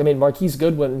from him. Marquise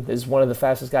Goodwin is one of the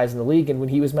fastest guys in the league, and when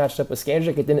he was matched up with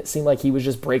Scandrick, it didn't seem like he was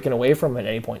just breaking away from him at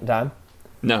any point in time.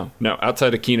 No.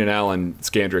 Outside of Keenan Allen,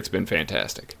 Scandrick's been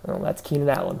fantastic. Well, that's Keenan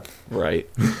Allen. Right.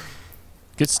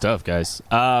 Good stuff, guys.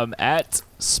 At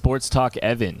Sports Talk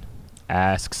Evan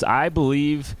asks, I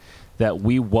believe that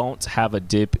we won't have a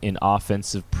dip in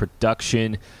offensive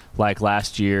production like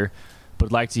last year,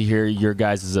 but like to hear your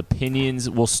guys' opinions.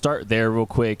 We'll start there real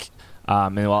quick,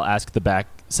 and I'll ask the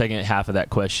second half of that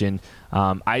question.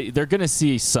 They're going to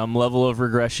see some level of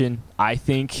regression, I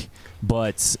think,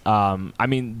 but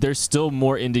there's still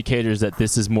more indicators that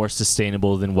this is more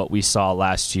sustainable than what we saw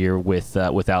last year with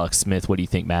Alex Smith. What do you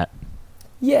think, Matt?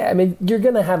 Yeah, you're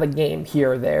going to have a game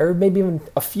here or there, maybe even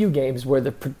a few games where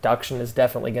the production is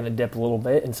definitely going to dip a little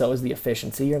bit, and so is the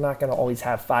efficiency. You're not going to always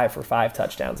have 5 for 5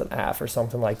 touchdowns and a half or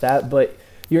something like that, but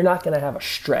you're not going to have a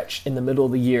stretch in the middle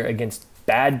of the year against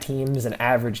bad teams and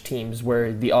average teams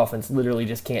where the offense literally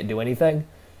just can't do anything,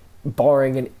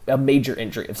 barring a major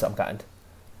injury of some kind.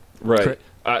 Right.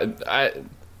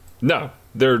 No.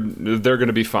 they're going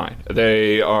to be fine.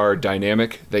 They are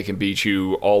dynamic. They can beat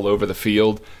you all over the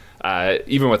field.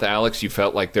 Even with Alex, you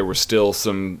felt like there was still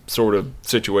some sort of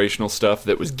situational stuff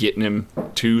that was getting him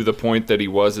to the point that he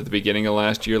was at the beginning of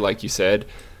last year, like you said.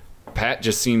 Pat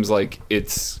just seems like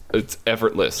it's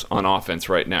effortless on offense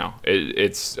right now.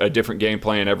 It's a different game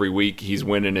plan every week. He's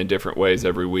winning in different ways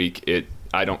every week.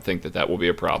 I don't think that will be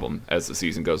a problem as the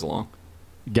season goes along.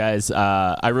 Guys,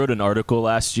 I wrote an article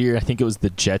last year. I think it was the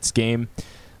Jets game.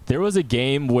 There was a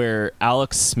game where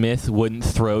Alex Smith wouldn't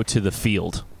throw to the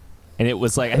field. And it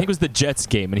was like, I think it was the Jets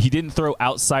game, and he didn't throw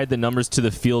outside the numbers to the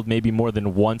field maybe more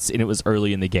than once, and it was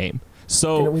early in the game.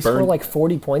 So didn't we score like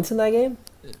 40 points in that game?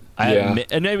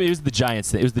 And it was the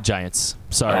Giants. It was the Giants.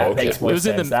 Sorry, that makes more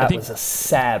sense. That was a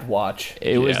sad watch.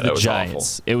 It was the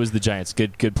Giants. Awful. It was the Giants.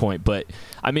 Good point. But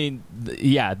I mean,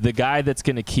 the guy that's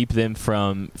going to keep them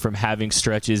from having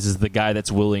stretches is the guy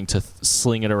that's willing to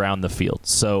sling it around the field.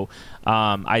 So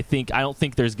I don't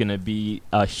think there's going to be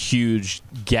a huge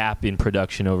gap in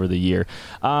production over the year.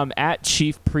 At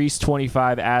Chief Priest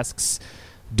 25 asks,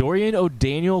 Dorian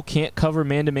O'Daniel can't cover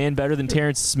man-to-man better than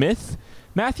Terrence Smith.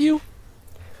 Matthew?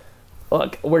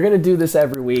 Look, we're going to do this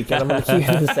every week, and I'm going to keep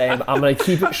it the same. I'm going to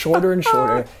keep it shorter and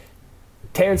shorter.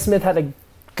 Terrence Smith had a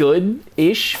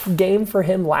good-ish game for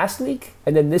him last week,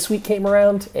 and then this week came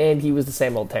around, and he was the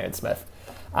same old Terrence Smith.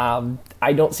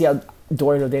 I don't see how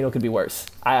Dorian O'Daniel could be worse.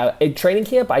 In training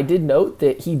camp, I did note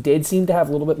that he did seem to have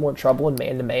a little bit more trouble in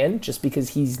man-to-man, just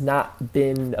because he's not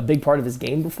been a big part of his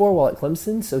game before while at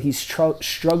Clemson, so he's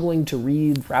struggling to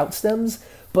read route stems.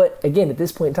 But again, at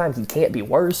this point in time, he can't be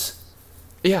worse.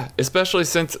 Yeah, especially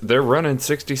since they're running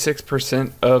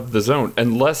 66% of the zone,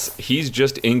 unless he's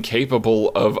just incapable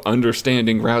of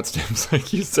understanding route stems,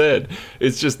 like you said. He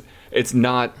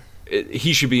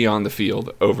should be on the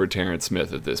field over Terrence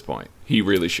Smith at this point. He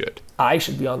really should. I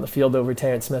should be on the field over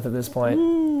Terrence Smith at this point.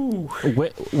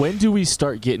 When do we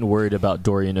start getting worried about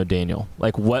Dorian O'Daniel?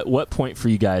 Like, what point for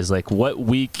you guys? Like, what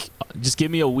week? Just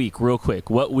give me a week real quick.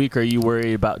 What week are you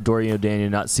worried about Dorian O'Daniel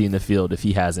not seeing the field if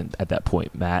he hasn't at that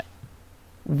point, Matt?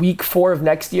 Week 4 of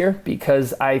next year,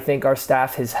 because I think our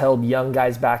staff has held young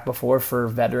guys back before for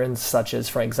veterans such as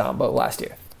Frank Zombo last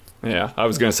year. Yeah, I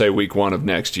was going to say week 1 of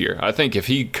next year. I think if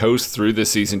he coasts through this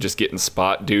season just getting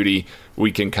spot duty,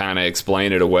 we can kind of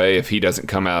explain it away. If he doesn't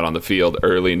come out on the field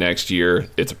early next year,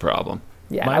 it's a problem.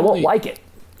 Yeah, I won't like it.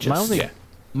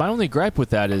 My only gripe with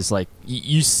that is, like,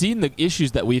 you've seen the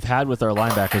issues that we've had with our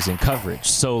linebackers in coverage.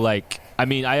 So, like, I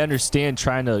mean, I understand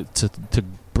trying to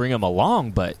bring them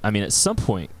along, but, I mean, at some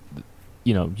point,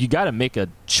 you got to make a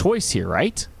choice here,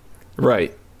 right?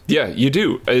 Right. Yeah, you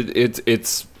do.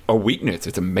 It's a weakness.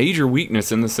 It's a major weakness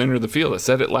in the center of the field. I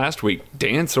said it last week.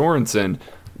 Dan Sorensen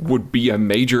would be a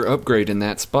major upgrade in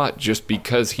that spot just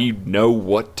because he'd know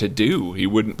what to do. He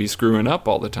wouldn't be screwing up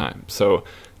all the time. So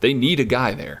they need a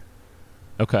guy there.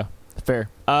 Okay, fair.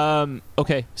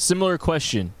 Okay, similar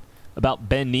question about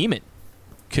Ben Neiman.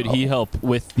 Could he help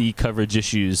with the coverage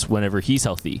issues whenever he's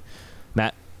healthy?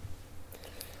 Matt?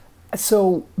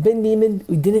 So Ben Neiman,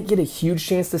 we didn't get a huge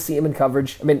chance to see him in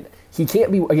coverage. I mean, he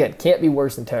can't be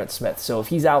worse than Terrence Smith. So if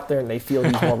he's out there and they feel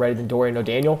he's more ready than Dorian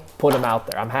O'Daniel, put him out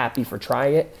there. I'm happy for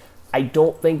trying it. I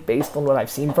don't think, based on what I've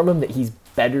seen from him, that he's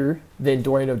better than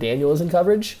Dorian O'Daniel is in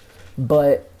coverage.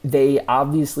 But they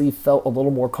obviously felt a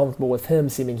little more comfortable with him,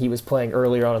 seeming he was playing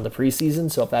earlier on in the preseason.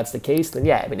 So if that's the case, then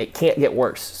yeah, I mean, it can't get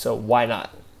worse. So why not?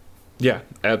 Yeah,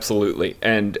 absolutely.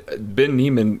 And Ben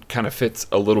Neiman kind of fits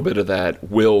a little bit of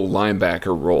that will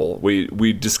linebacker role.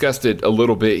 We discussed it a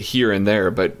little bit here and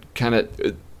there, but kind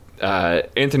of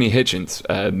Anthony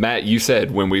Hitchens, Matt, you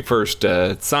said when we first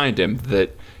signed him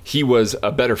that he was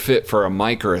a better fit for a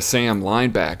Mike or a Sam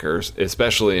linebackers,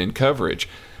 especially in coverage.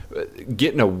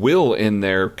 Getting a will in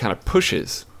there kind of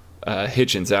pushes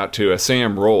Hitchens out to a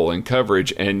Sam role in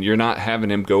coverage, and you're not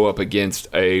having him go up against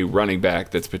a running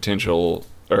back that's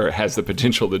has the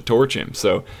potential to torch him.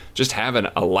 So just having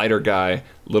a lighter guy,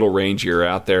 little rangier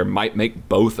out there might make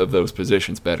both of those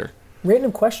positions better.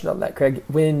 Random question on that, Craig.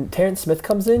 When Terrence Smith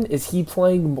comes in, is he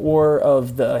playing more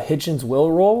of the Hitchens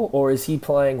will role, or is he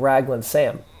playing Ragland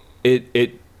Sam?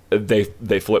 They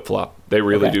flip-flop. They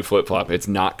really do flip-flop. It's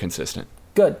not consistent.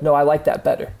 Good. No, I like that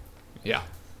better. Yeah.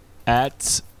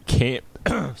 At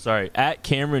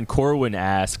Cameron Corwin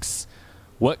asks,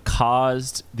 what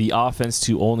caused the offense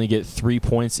to only get 3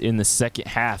 points in the second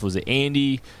half? Was it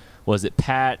Andy? Was it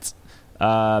Pat?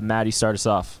 Maddie, start us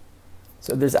off.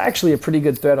 So there's actually a pretty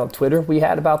good thread on Twitter we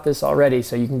had about this already,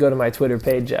 so you can go to my Twitter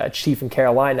page, Chief in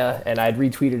Carolina, and I'd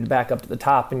retweeted it back up to the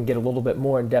top and get a little bit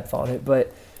more in depth on it.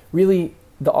 But really,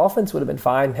 the offense would have been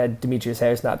fine had Demetrius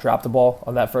Harris not dropped the ball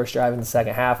on that first drive in the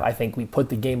second half. I think we put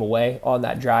the game away on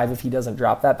that drive if he doesn't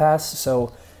drop that pass.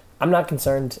 So I'm not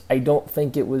concerned. I don't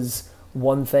think it was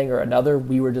one thing or another.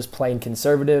 We were just playing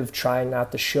conservative, trying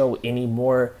not to show any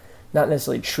more, not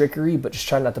necessarily trickery, but just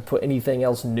trying not to put anything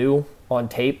else new on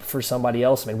tape for somebody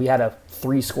else. I mean, we had a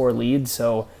 3-score lead,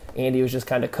 so Andy was just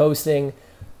kind of coasting.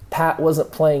 Pat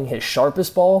wasn't playing his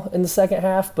sharpest ball in the second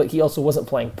half, but he also wasn't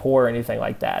playing poor or anything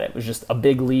like that. It was just a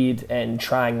big lead and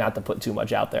trying not to put too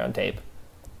much out there on tape.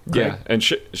 Yeah, and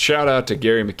shout out to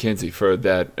Gary McKenzie for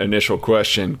that initial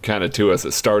question kind of to us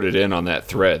that started in on that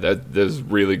thread. That was a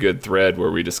really good thread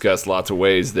where we discussed lots of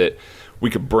ways that we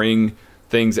could bring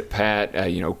things at Pat,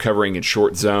 covering in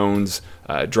short zones,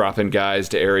 dropping guys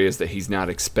to areas that he's not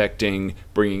expecting,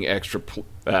 bringing extra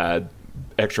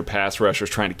pass rushers,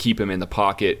 trying to keep him in the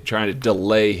pocket, trying to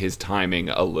delay his timing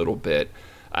a little bit.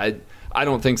 I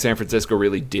don't think San Francisco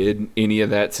really did any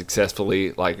of that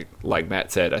successfully. Like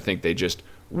Matt said, I think they just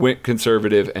went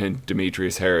conservative and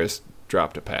Demetrius Harris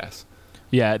dropped a pass.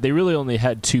 Yeah, they really only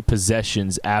had 2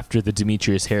 possessions after the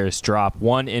Demetrius Harris drop.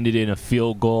 One ended in a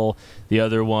field goal. The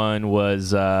other one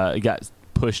was got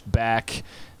pushed back.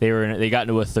 They got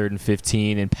into a 3rd and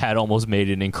 15, and Pat almost made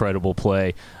an incredible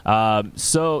play.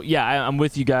 So yeah, I'm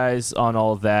with you guys on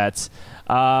all of that.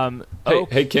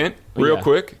 Hey Kent, real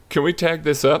quick, can we tag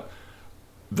this up?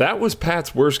 That was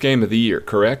Pat's worst game of the year,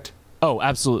 correct? Oh,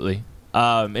 absolutely.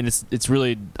 And it's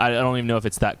really, I don't even know if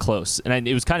it's that close. And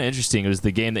it was kind of interesting. It was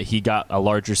the game that he got a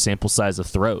larger sample size of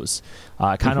throws.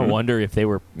 I kind of wonder if they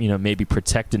were, maybe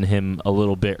protecting him a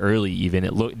little bit early. Even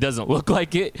it doesn't look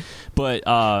like it, but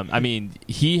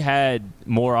he had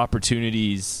more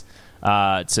opportunities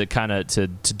to kind of to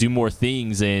do more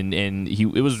things, and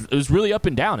it was really up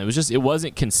and down. It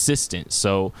wasn't consistent.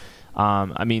 So,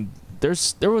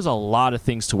 there was a lot of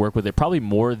things to work with. It probably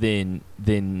more than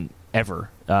ever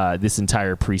this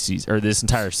entire preseason or this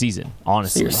entire season,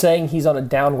 honestly. So you're saying he's on a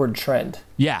downward trend?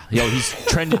 Yeah, he's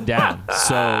trending down.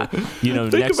 So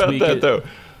think next about week that though.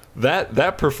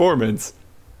 That performance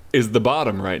is the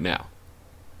bottom right now.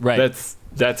 Right.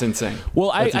 That's insane.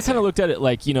 Well, I kind of looked at it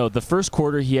like the first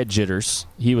quarter he had jitters.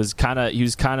 He was amped.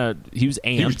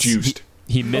 He was juiced.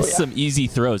 He missed some easy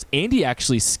throws. Andy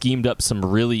actually schemed up some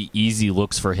really easy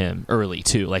looks for him early,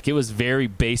 too. Like, it was very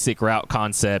basic route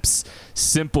concepts,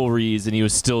 simple reads, and he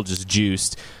was still just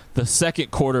juiced. The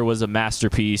second quarter was a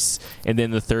masterpiece, and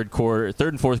then the third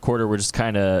and fourth quarter were just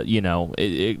kind of,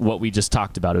 what we just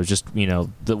talked about. It was just,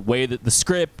 the way that the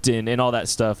script and all that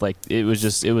stuff, like, it was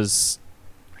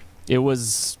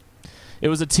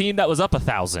a team that was up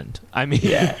 1,000.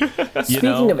 Yeah.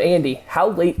 Speaking of Andy, how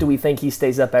late do we think he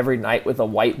stays up every night with a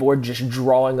whiteboard just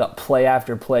drawing up play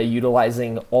after play,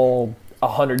 utilizing all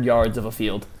 100 yards of a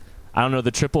field? I don't know.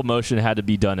 The triple motion had to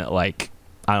be done at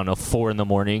 4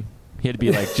 a.m. He had to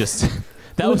be just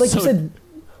that was like you said.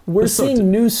 We're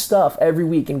seeing new stuff every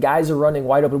week, and guys are running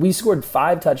wide open. We scored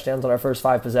 5 touchdowns on our first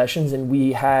 5 possessions, and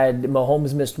we had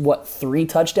Mahomes missed, 3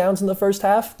 touchdowns in the first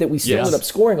half that we still ended up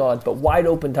scoring on, but wide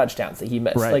open touchdowns that he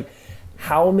missed. Right. Like,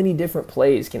 how many different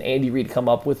plays can Andy Reid come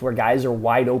up with where guys are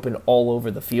wide open all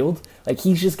over the field? Like,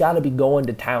 he's just got to be going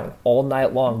to town all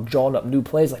night long, drawing up new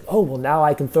plays. Like, oh, well, now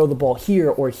I can throw the ball here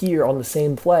or here on the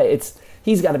same play.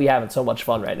 He's got to be having so much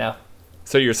fun right now.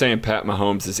 So you're saying Pat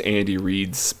Mahomes is Andy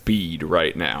Reid's speed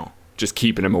right now, just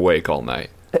keeping him awake all night?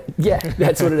 Yeah,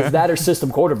 that's what it is. That or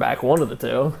system quarterback, one of the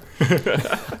two.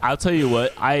 I'll tell you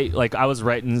what, I was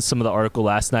writing some of the article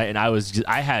last night, and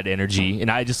I had energy,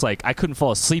 and I couldn't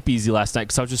fall asleep easy last night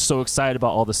because I was just so excited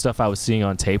about all the stuff I was seeing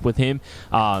on tape with him.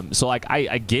 So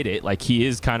I get it. Like, he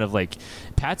is kind of like,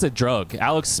 Pat's a drug.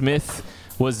 Alex Smith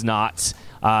was not.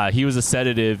 He was a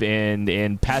sedative,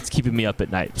 and Pat's keeping me up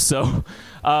at night. So,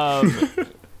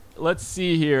 let's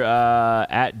see here.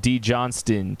 At D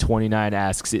Johnston 29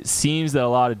 asks, it seems that a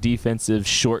lot of defensive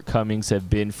shortcomings have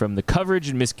been from the coverage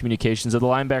and miscommunications of the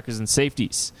linebackers and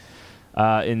safeties.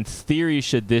 In theory,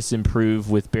 should this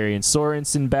improve with Barry and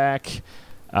Sorensen back?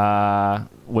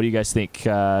 What do you guys think,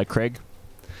 Craig?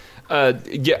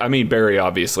 Barry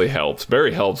obviously helps.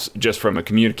 Barry helps just from a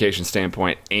communication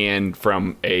standpoint and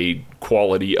from a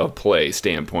quality of play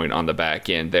standpoint on the back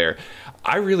end there.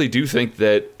 I really do think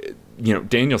that,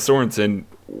 Daniel Sorensen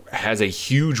has a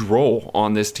huge role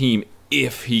on this team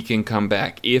if he can come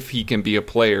back, if he can be a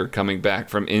player coming back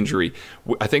from injury.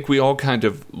 I think we all kind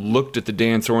of looked at the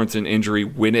Dan Sorensen injury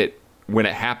when it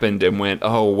happened and went,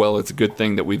 oh, well, it's a good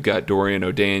thing that we've got Dorian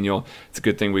O'Daniel. It's a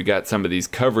good thing we got some of these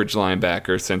coverage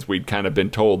linebackers, since we'd kind of been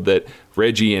told that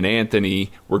Reggie and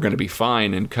Anthony were going to be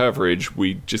fine in coverage.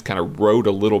 We just kind of wrote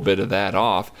a little bit of that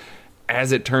off.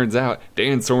 as it turns out,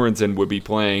 Dan Sorensen would be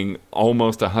playing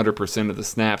almost 100% of the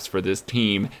snaps for this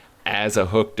team as a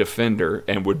hook defender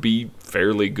and would be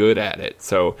fairly good at it.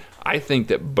 So I think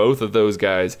that both of those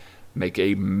guys make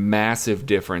a massive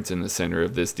difference in the center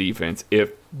of this defense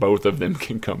if both of them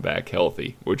can come back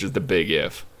healthy, which is the big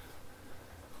if.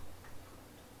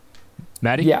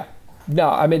 Maddie? Yeah. No,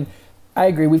 I mean, I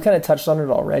agree. We've kind of touched on it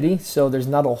already, so there's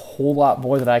not a whole lot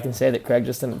more that I can say that Craig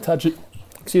just didn't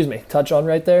touch on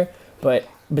right there. But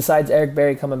besides Eric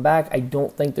Berry coming back, I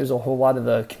don't think there's a whole lot of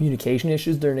the communication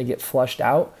issues that are going to get flushed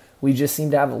out. We just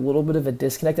seem to have a little bit of a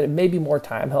disconnect, and maybe more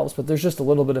time helps, but there's just a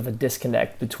little bit of a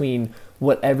disconnect between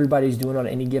what everybody's doing on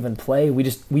any given play.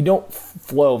 We don't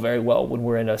flow very well when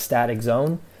we're in a static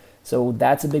zone. So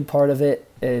that's a big part of it.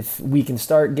 If we can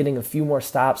start getting a few more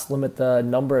stops, limit the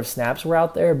number of snaps we're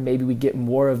out there, maybe we get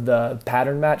more of the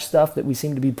pattern match stuff that we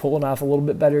seem to be pulling off a little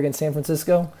bit better against San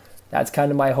Francisco. That's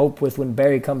kind of my hope with when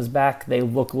Barry comes back. They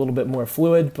look a little bit more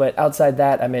fluid. But outside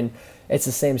that, I mean, it's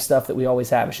the same stuff that we always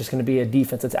have. It's just going to be a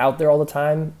defense that's out there all the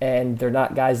time, and they're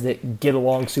not guys that get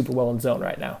along super well in zone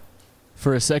right now.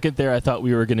 For a second there, I thought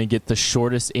we were going to get the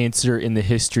shortest answer in the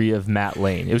history of Matt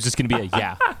Lane. It was just going to be a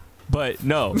yeah. But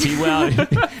no, he went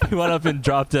up and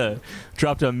dropped a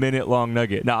minute-long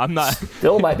nugget. No, I'm not.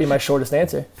 Still might be my shortest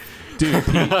answer. Dude,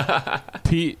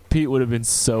 Pete would have been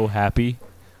so happy.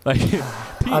 Like,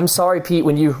 I'm sorry, Pete,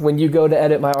 when you go to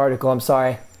edit my article, I'm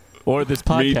sorry. Or this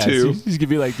podcast. Me too. He's going to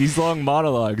be like, these long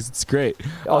monologues. It's great.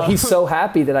 Oh, he's so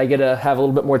happy that I get to have a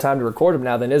little bit more time to record him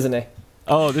now then, isn't he?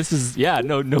 Oh, this is, yeah,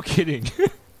 no kidding.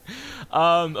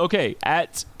 Okay,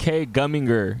 at K.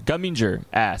 Gumminger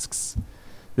asks,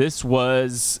 this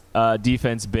was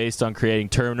defense based on creating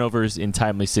turnovers in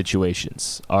timely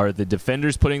situations. Are the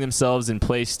defenders putting themselves in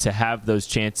place to have those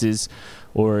chances,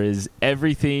 or is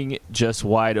everything just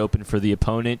wide open for the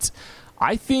opponent?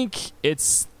 I think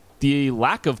it's the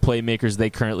lack of playmakers they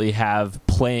currently have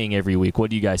playing every week. What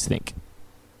do you guys think?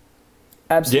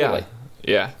 Absolutely.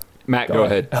 Yeah. Matt, go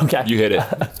ahead. Okay. You hit it.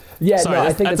 Yeah, Sorry, no,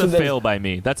 I think that's a fail by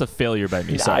me. That's a failure by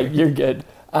me. Sorry. You're good.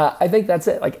 I think that's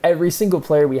it. Like every single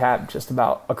player we have just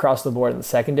about across the board in the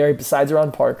secondary, besides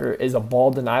Ron Parker, is a ball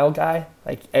denial guy.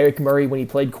 Like Eric Murray when he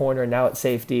played corner and now at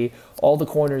safety. All the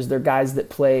corners, they're guys that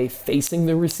play facing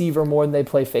the receiver more than they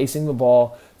play facing the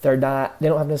ball. They don't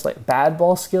have necessarily bad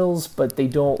ball skills, but they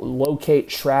don't locate,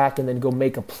 track, and then go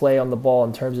make a play on the ball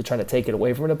in terms of trying to take it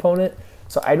away from an opponent.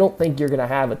 So I don't think you're going to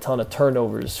have a ton of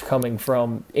turnovers coming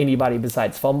from anybody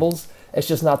besides fumbles. It's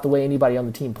just not the way anybody on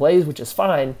the team plays, which is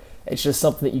fine. It's just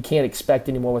something that you can't expect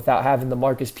anymore without having the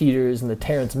Marcus Peters and the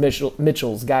Terrence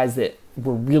Mitchells, guys that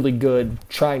were really good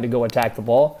trying to go attack the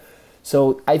ball.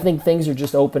 So I think things are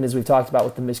just open, as we've talked about,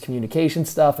 with the miscommunication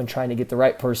stuff and trying to get the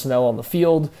right personnel on the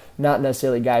field, not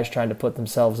necessarily guys trying to put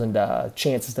themselves into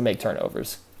chances to make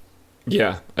turnovers.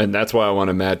 Yeah, and that's why I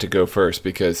wanted Matt to go first,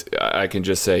 because I can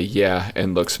just say yeah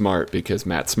and look smart because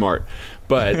Matt's smart.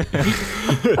 But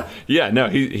yeah, no,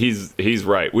 he's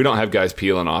right. We don't have guys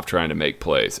peeling off trying to make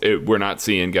plays. We're not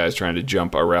seeing guys trying to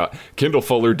jump a route. Kendall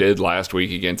Fuller did last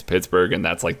week against Pittsburgh, and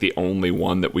that's like the only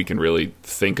one that we can really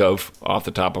think of off the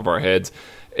top of our heads.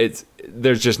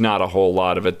 There's just not a whole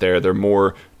lot of it there. They're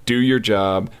more do your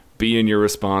job, be in your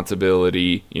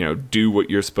responsibility, do what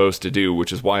you're supposed to do,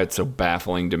 which is why it's so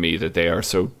baffling to me that they are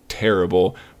so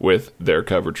terrible with their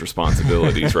coverage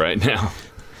responsibilities right now.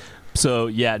 So,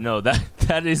 yeah, no,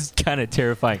 that is kind of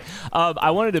terrifying.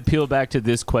 I wanted to peel back to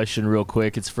this question real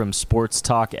quick. It's from Sports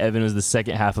Talk. Evan is the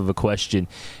second half of a question,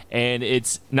 and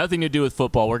it's nothing to do with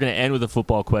football. We're going to end with a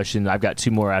football question. I've got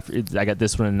two more after. I got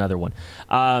this one and another one.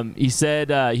 He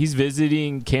said he's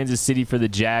visiting Kansas City for the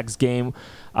Jags game,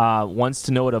 wants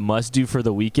to know what a must-do for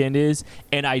the weekend is,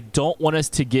 and I don't want us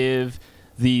to give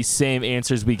the same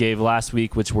answers we gave last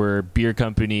week, which were beer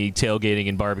company, tailgating,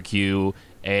 and barbecue,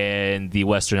 and the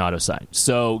Western Auto sign.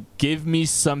 So give me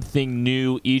something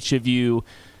new, each of you.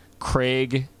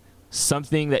 Craig,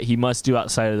 something that he must do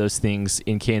outside of those things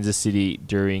in Kansas City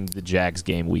during the Jags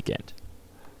game weekend.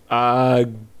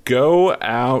 Go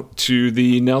out to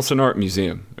the Nelson Art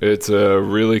Museum. It's a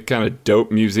really kind of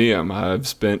dope museum. I've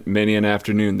spent many an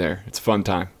afternoon there. It's a fun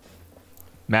time.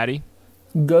 Maddie?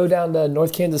 Go down to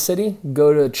North Kansas City,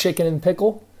 go to Chicken and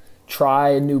Pickle, try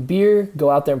a new beer, go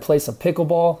out there and play some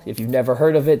pickleball. If you've never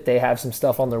heard of it, they have some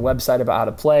stuff on their website about how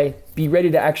to play. Be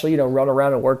ready to actually, run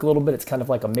around and work a little bit. It's kind of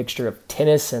like a mixture of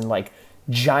tennis and like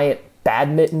giant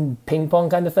badminton, ping pong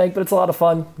kind of thing, but it's a lot of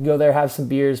fun. Go there, have some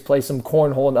beers, play some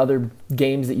cornhole and other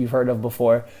games that you've heard of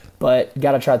before, but you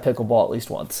got to try pickleball at least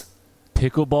once.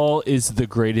 Pickleball is the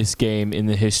greatest game in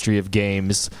the history of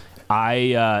games.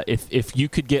 If you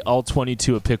could get all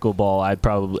 22 at pickleball,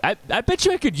 I bet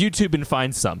you I could YouTube and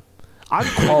find some.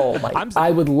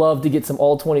 I would love to get some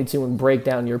all 22 and break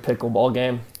down your pickleball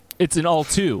game. It's an all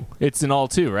 2. It's an all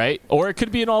 2, right? Or it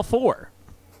could be an all 4.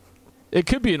 It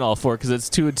could be an all 4 because it's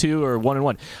 2-2 or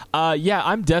 1-1. Yeah,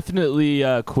 I'm definitely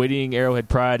quitting Arrowhead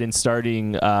Pride and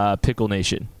starting Pickle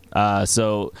Nation.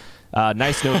 So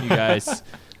nice knowing you guys.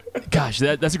 Gosh,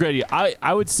 that's a great idea.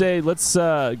 I would say let's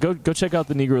go check out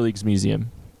the Negro Leagues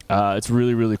Museum. It's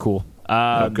really, really cool.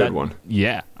 Good one.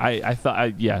 Yeah, I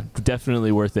thought,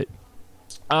 definitely worth it.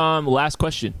 Last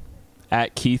question.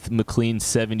 At Keith McLean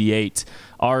 78,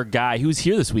 our guy who's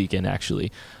here this weekend, actually.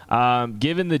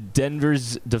 Given the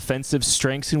Denver's defensive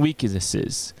strengths and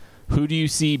weaknesses, who do you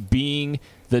see being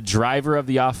the driver of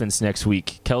the offense next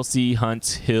week? Kelsey,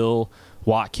 Hunt, Hill,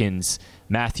 Watkins,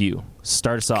 Matthew.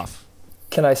 Start us off.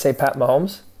 Can I say Pat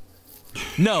Mahomes?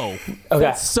 No. Okay.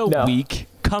 That's so weak.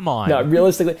 Come on. No,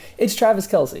 realistically, it's Travis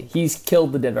Kelce. He's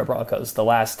killed the Denver Broncos the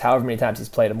last however many times he's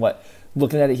played them.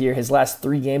 Looking at it here, his last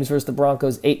 3 games versus the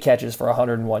Broncos, 8 catches for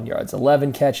 101 yards,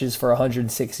 11 catches for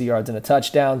 160 yards and a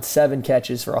touchdown, 7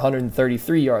 catches for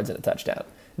 133 yards and a touchdown.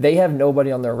 They have nobody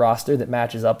on their roster that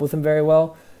matches up with him very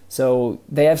well. So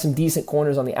they have some decent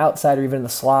corners on the outside or even in the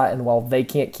slot, and while they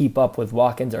can't keep up with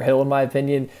Watkins or Hill, in my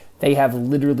opinion, they have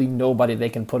literally nobody they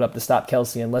can put up to stop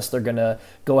Kelce unless they're going to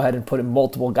go ahead and put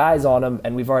multiple guys on him,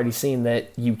 and we've already seen that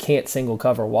you can't single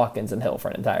cover Watkins and Hill for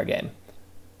an entire game.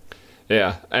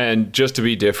 Yeah, and just to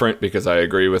be different, because I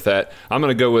agree with that, I'm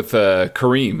going to go with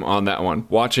Kareem on that one.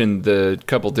 Watching the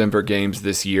couple Denver games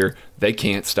this year, they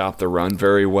can't stop the run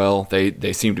very well.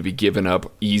 They seem to be giving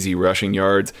up easy rushing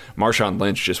yards. Marshawn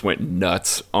Lynch just went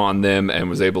nuts on them and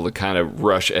was able to kind of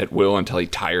rush at will until he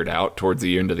tired out towards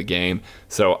the end of the game.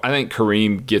 So I think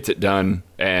Kareem gets it done,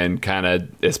 and kind of,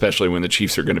 especially when the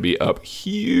Chiefs are going to be up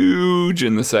huge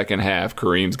in the second half,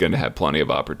 Kareem's going to have plenty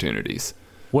of opportunities.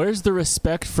 Where's the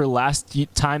respect for last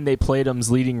time they played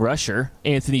him's leading rusher,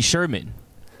 Anthony Sherman?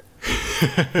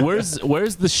 Where's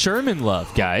the Sherman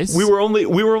love, guys? We were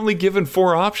only given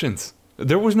 4 options.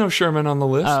 There was no Sherman on the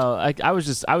list. Oh, I was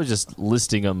just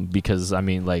listing them because you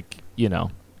can.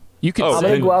 I'm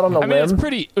gonna go out on a limb.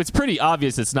 It's pretty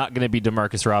obvious it's not going to be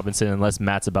Demarcus Robinson unless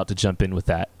Matt's about to jump in with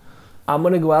that. I'm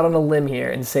going to go out on a limb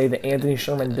here and say that Anthony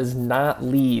Sherman does not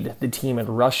lead the team in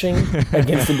rushing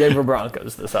against the Denver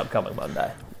Broncos this upcoming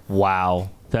Monday.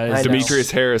 Wow.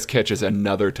 Demetrius Harris catches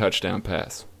another touchdown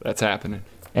pass. That's happening.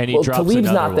 And he drops another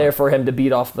Talib's not one. there for him to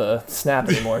beat off the snap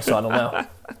anymore, so I don't know.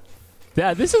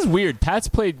 Yeah, this is weird.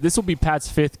 This will be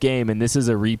Pat's 5th game, and this is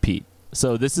a repeat.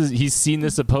 So he's seen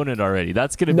this opponent already.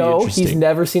 That's going to be interesting. No, he's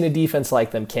never seen a defense like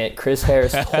them, Kent. Chris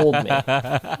Harris told me.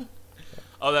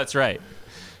 Oh, that's right.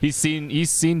 He's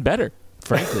seen better,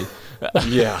 frankly.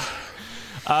 Yeah.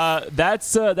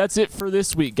 That's it for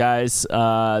this week, guys.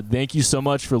 Thank you so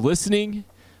much for listening.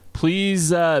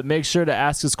 Please make sure to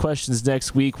ask us questions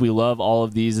next week. We love all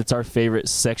of these. It's our favorite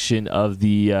section of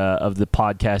the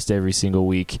podcast every single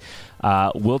week.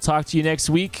 We'll talk to you next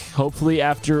week, hopefully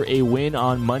after a win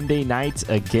on Monday night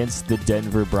against the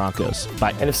Denver Broncos.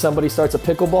 Bye. And if somebody starts a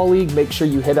pickleball league, make sure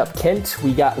you hit up Kent.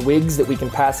 We got wigs that we can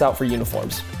pass out for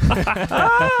uniforms.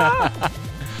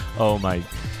 Oh my.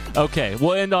 Okay,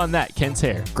 we'll end on that. Kent's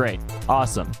hair. Great.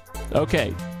 Awesome.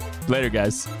 Okay. Later,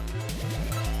 guys.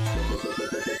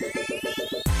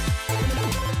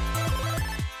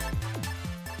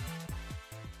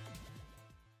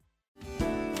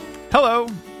 Hello,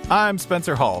 I'm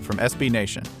Spencer Hall from SB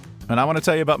Nation, and I want to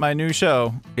tell you about my new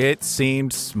show, It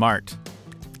Seemed Smart.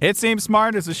 It Seemed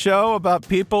Smart is a show about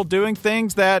people doing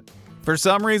things that, for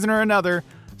some reason or another,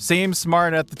 seem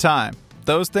smart at the time.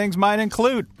 Those things might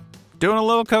include doing a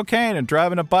little cocaine and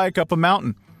driving a bike up a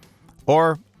mountain.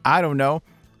 Or, I don't know,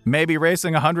 maybe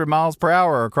racing 100 miles per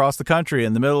hour across the country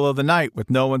in the middle of the night with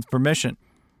no one's permission.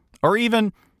 Or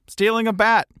even stealing a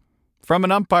bat from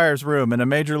an umpire's room in a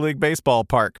Major League Baseball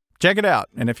park. Check it out,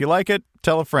 and if you like it,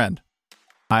 tell a friend.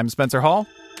 I'm Spencer Hall.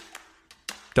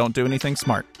 Don't do anything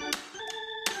smart.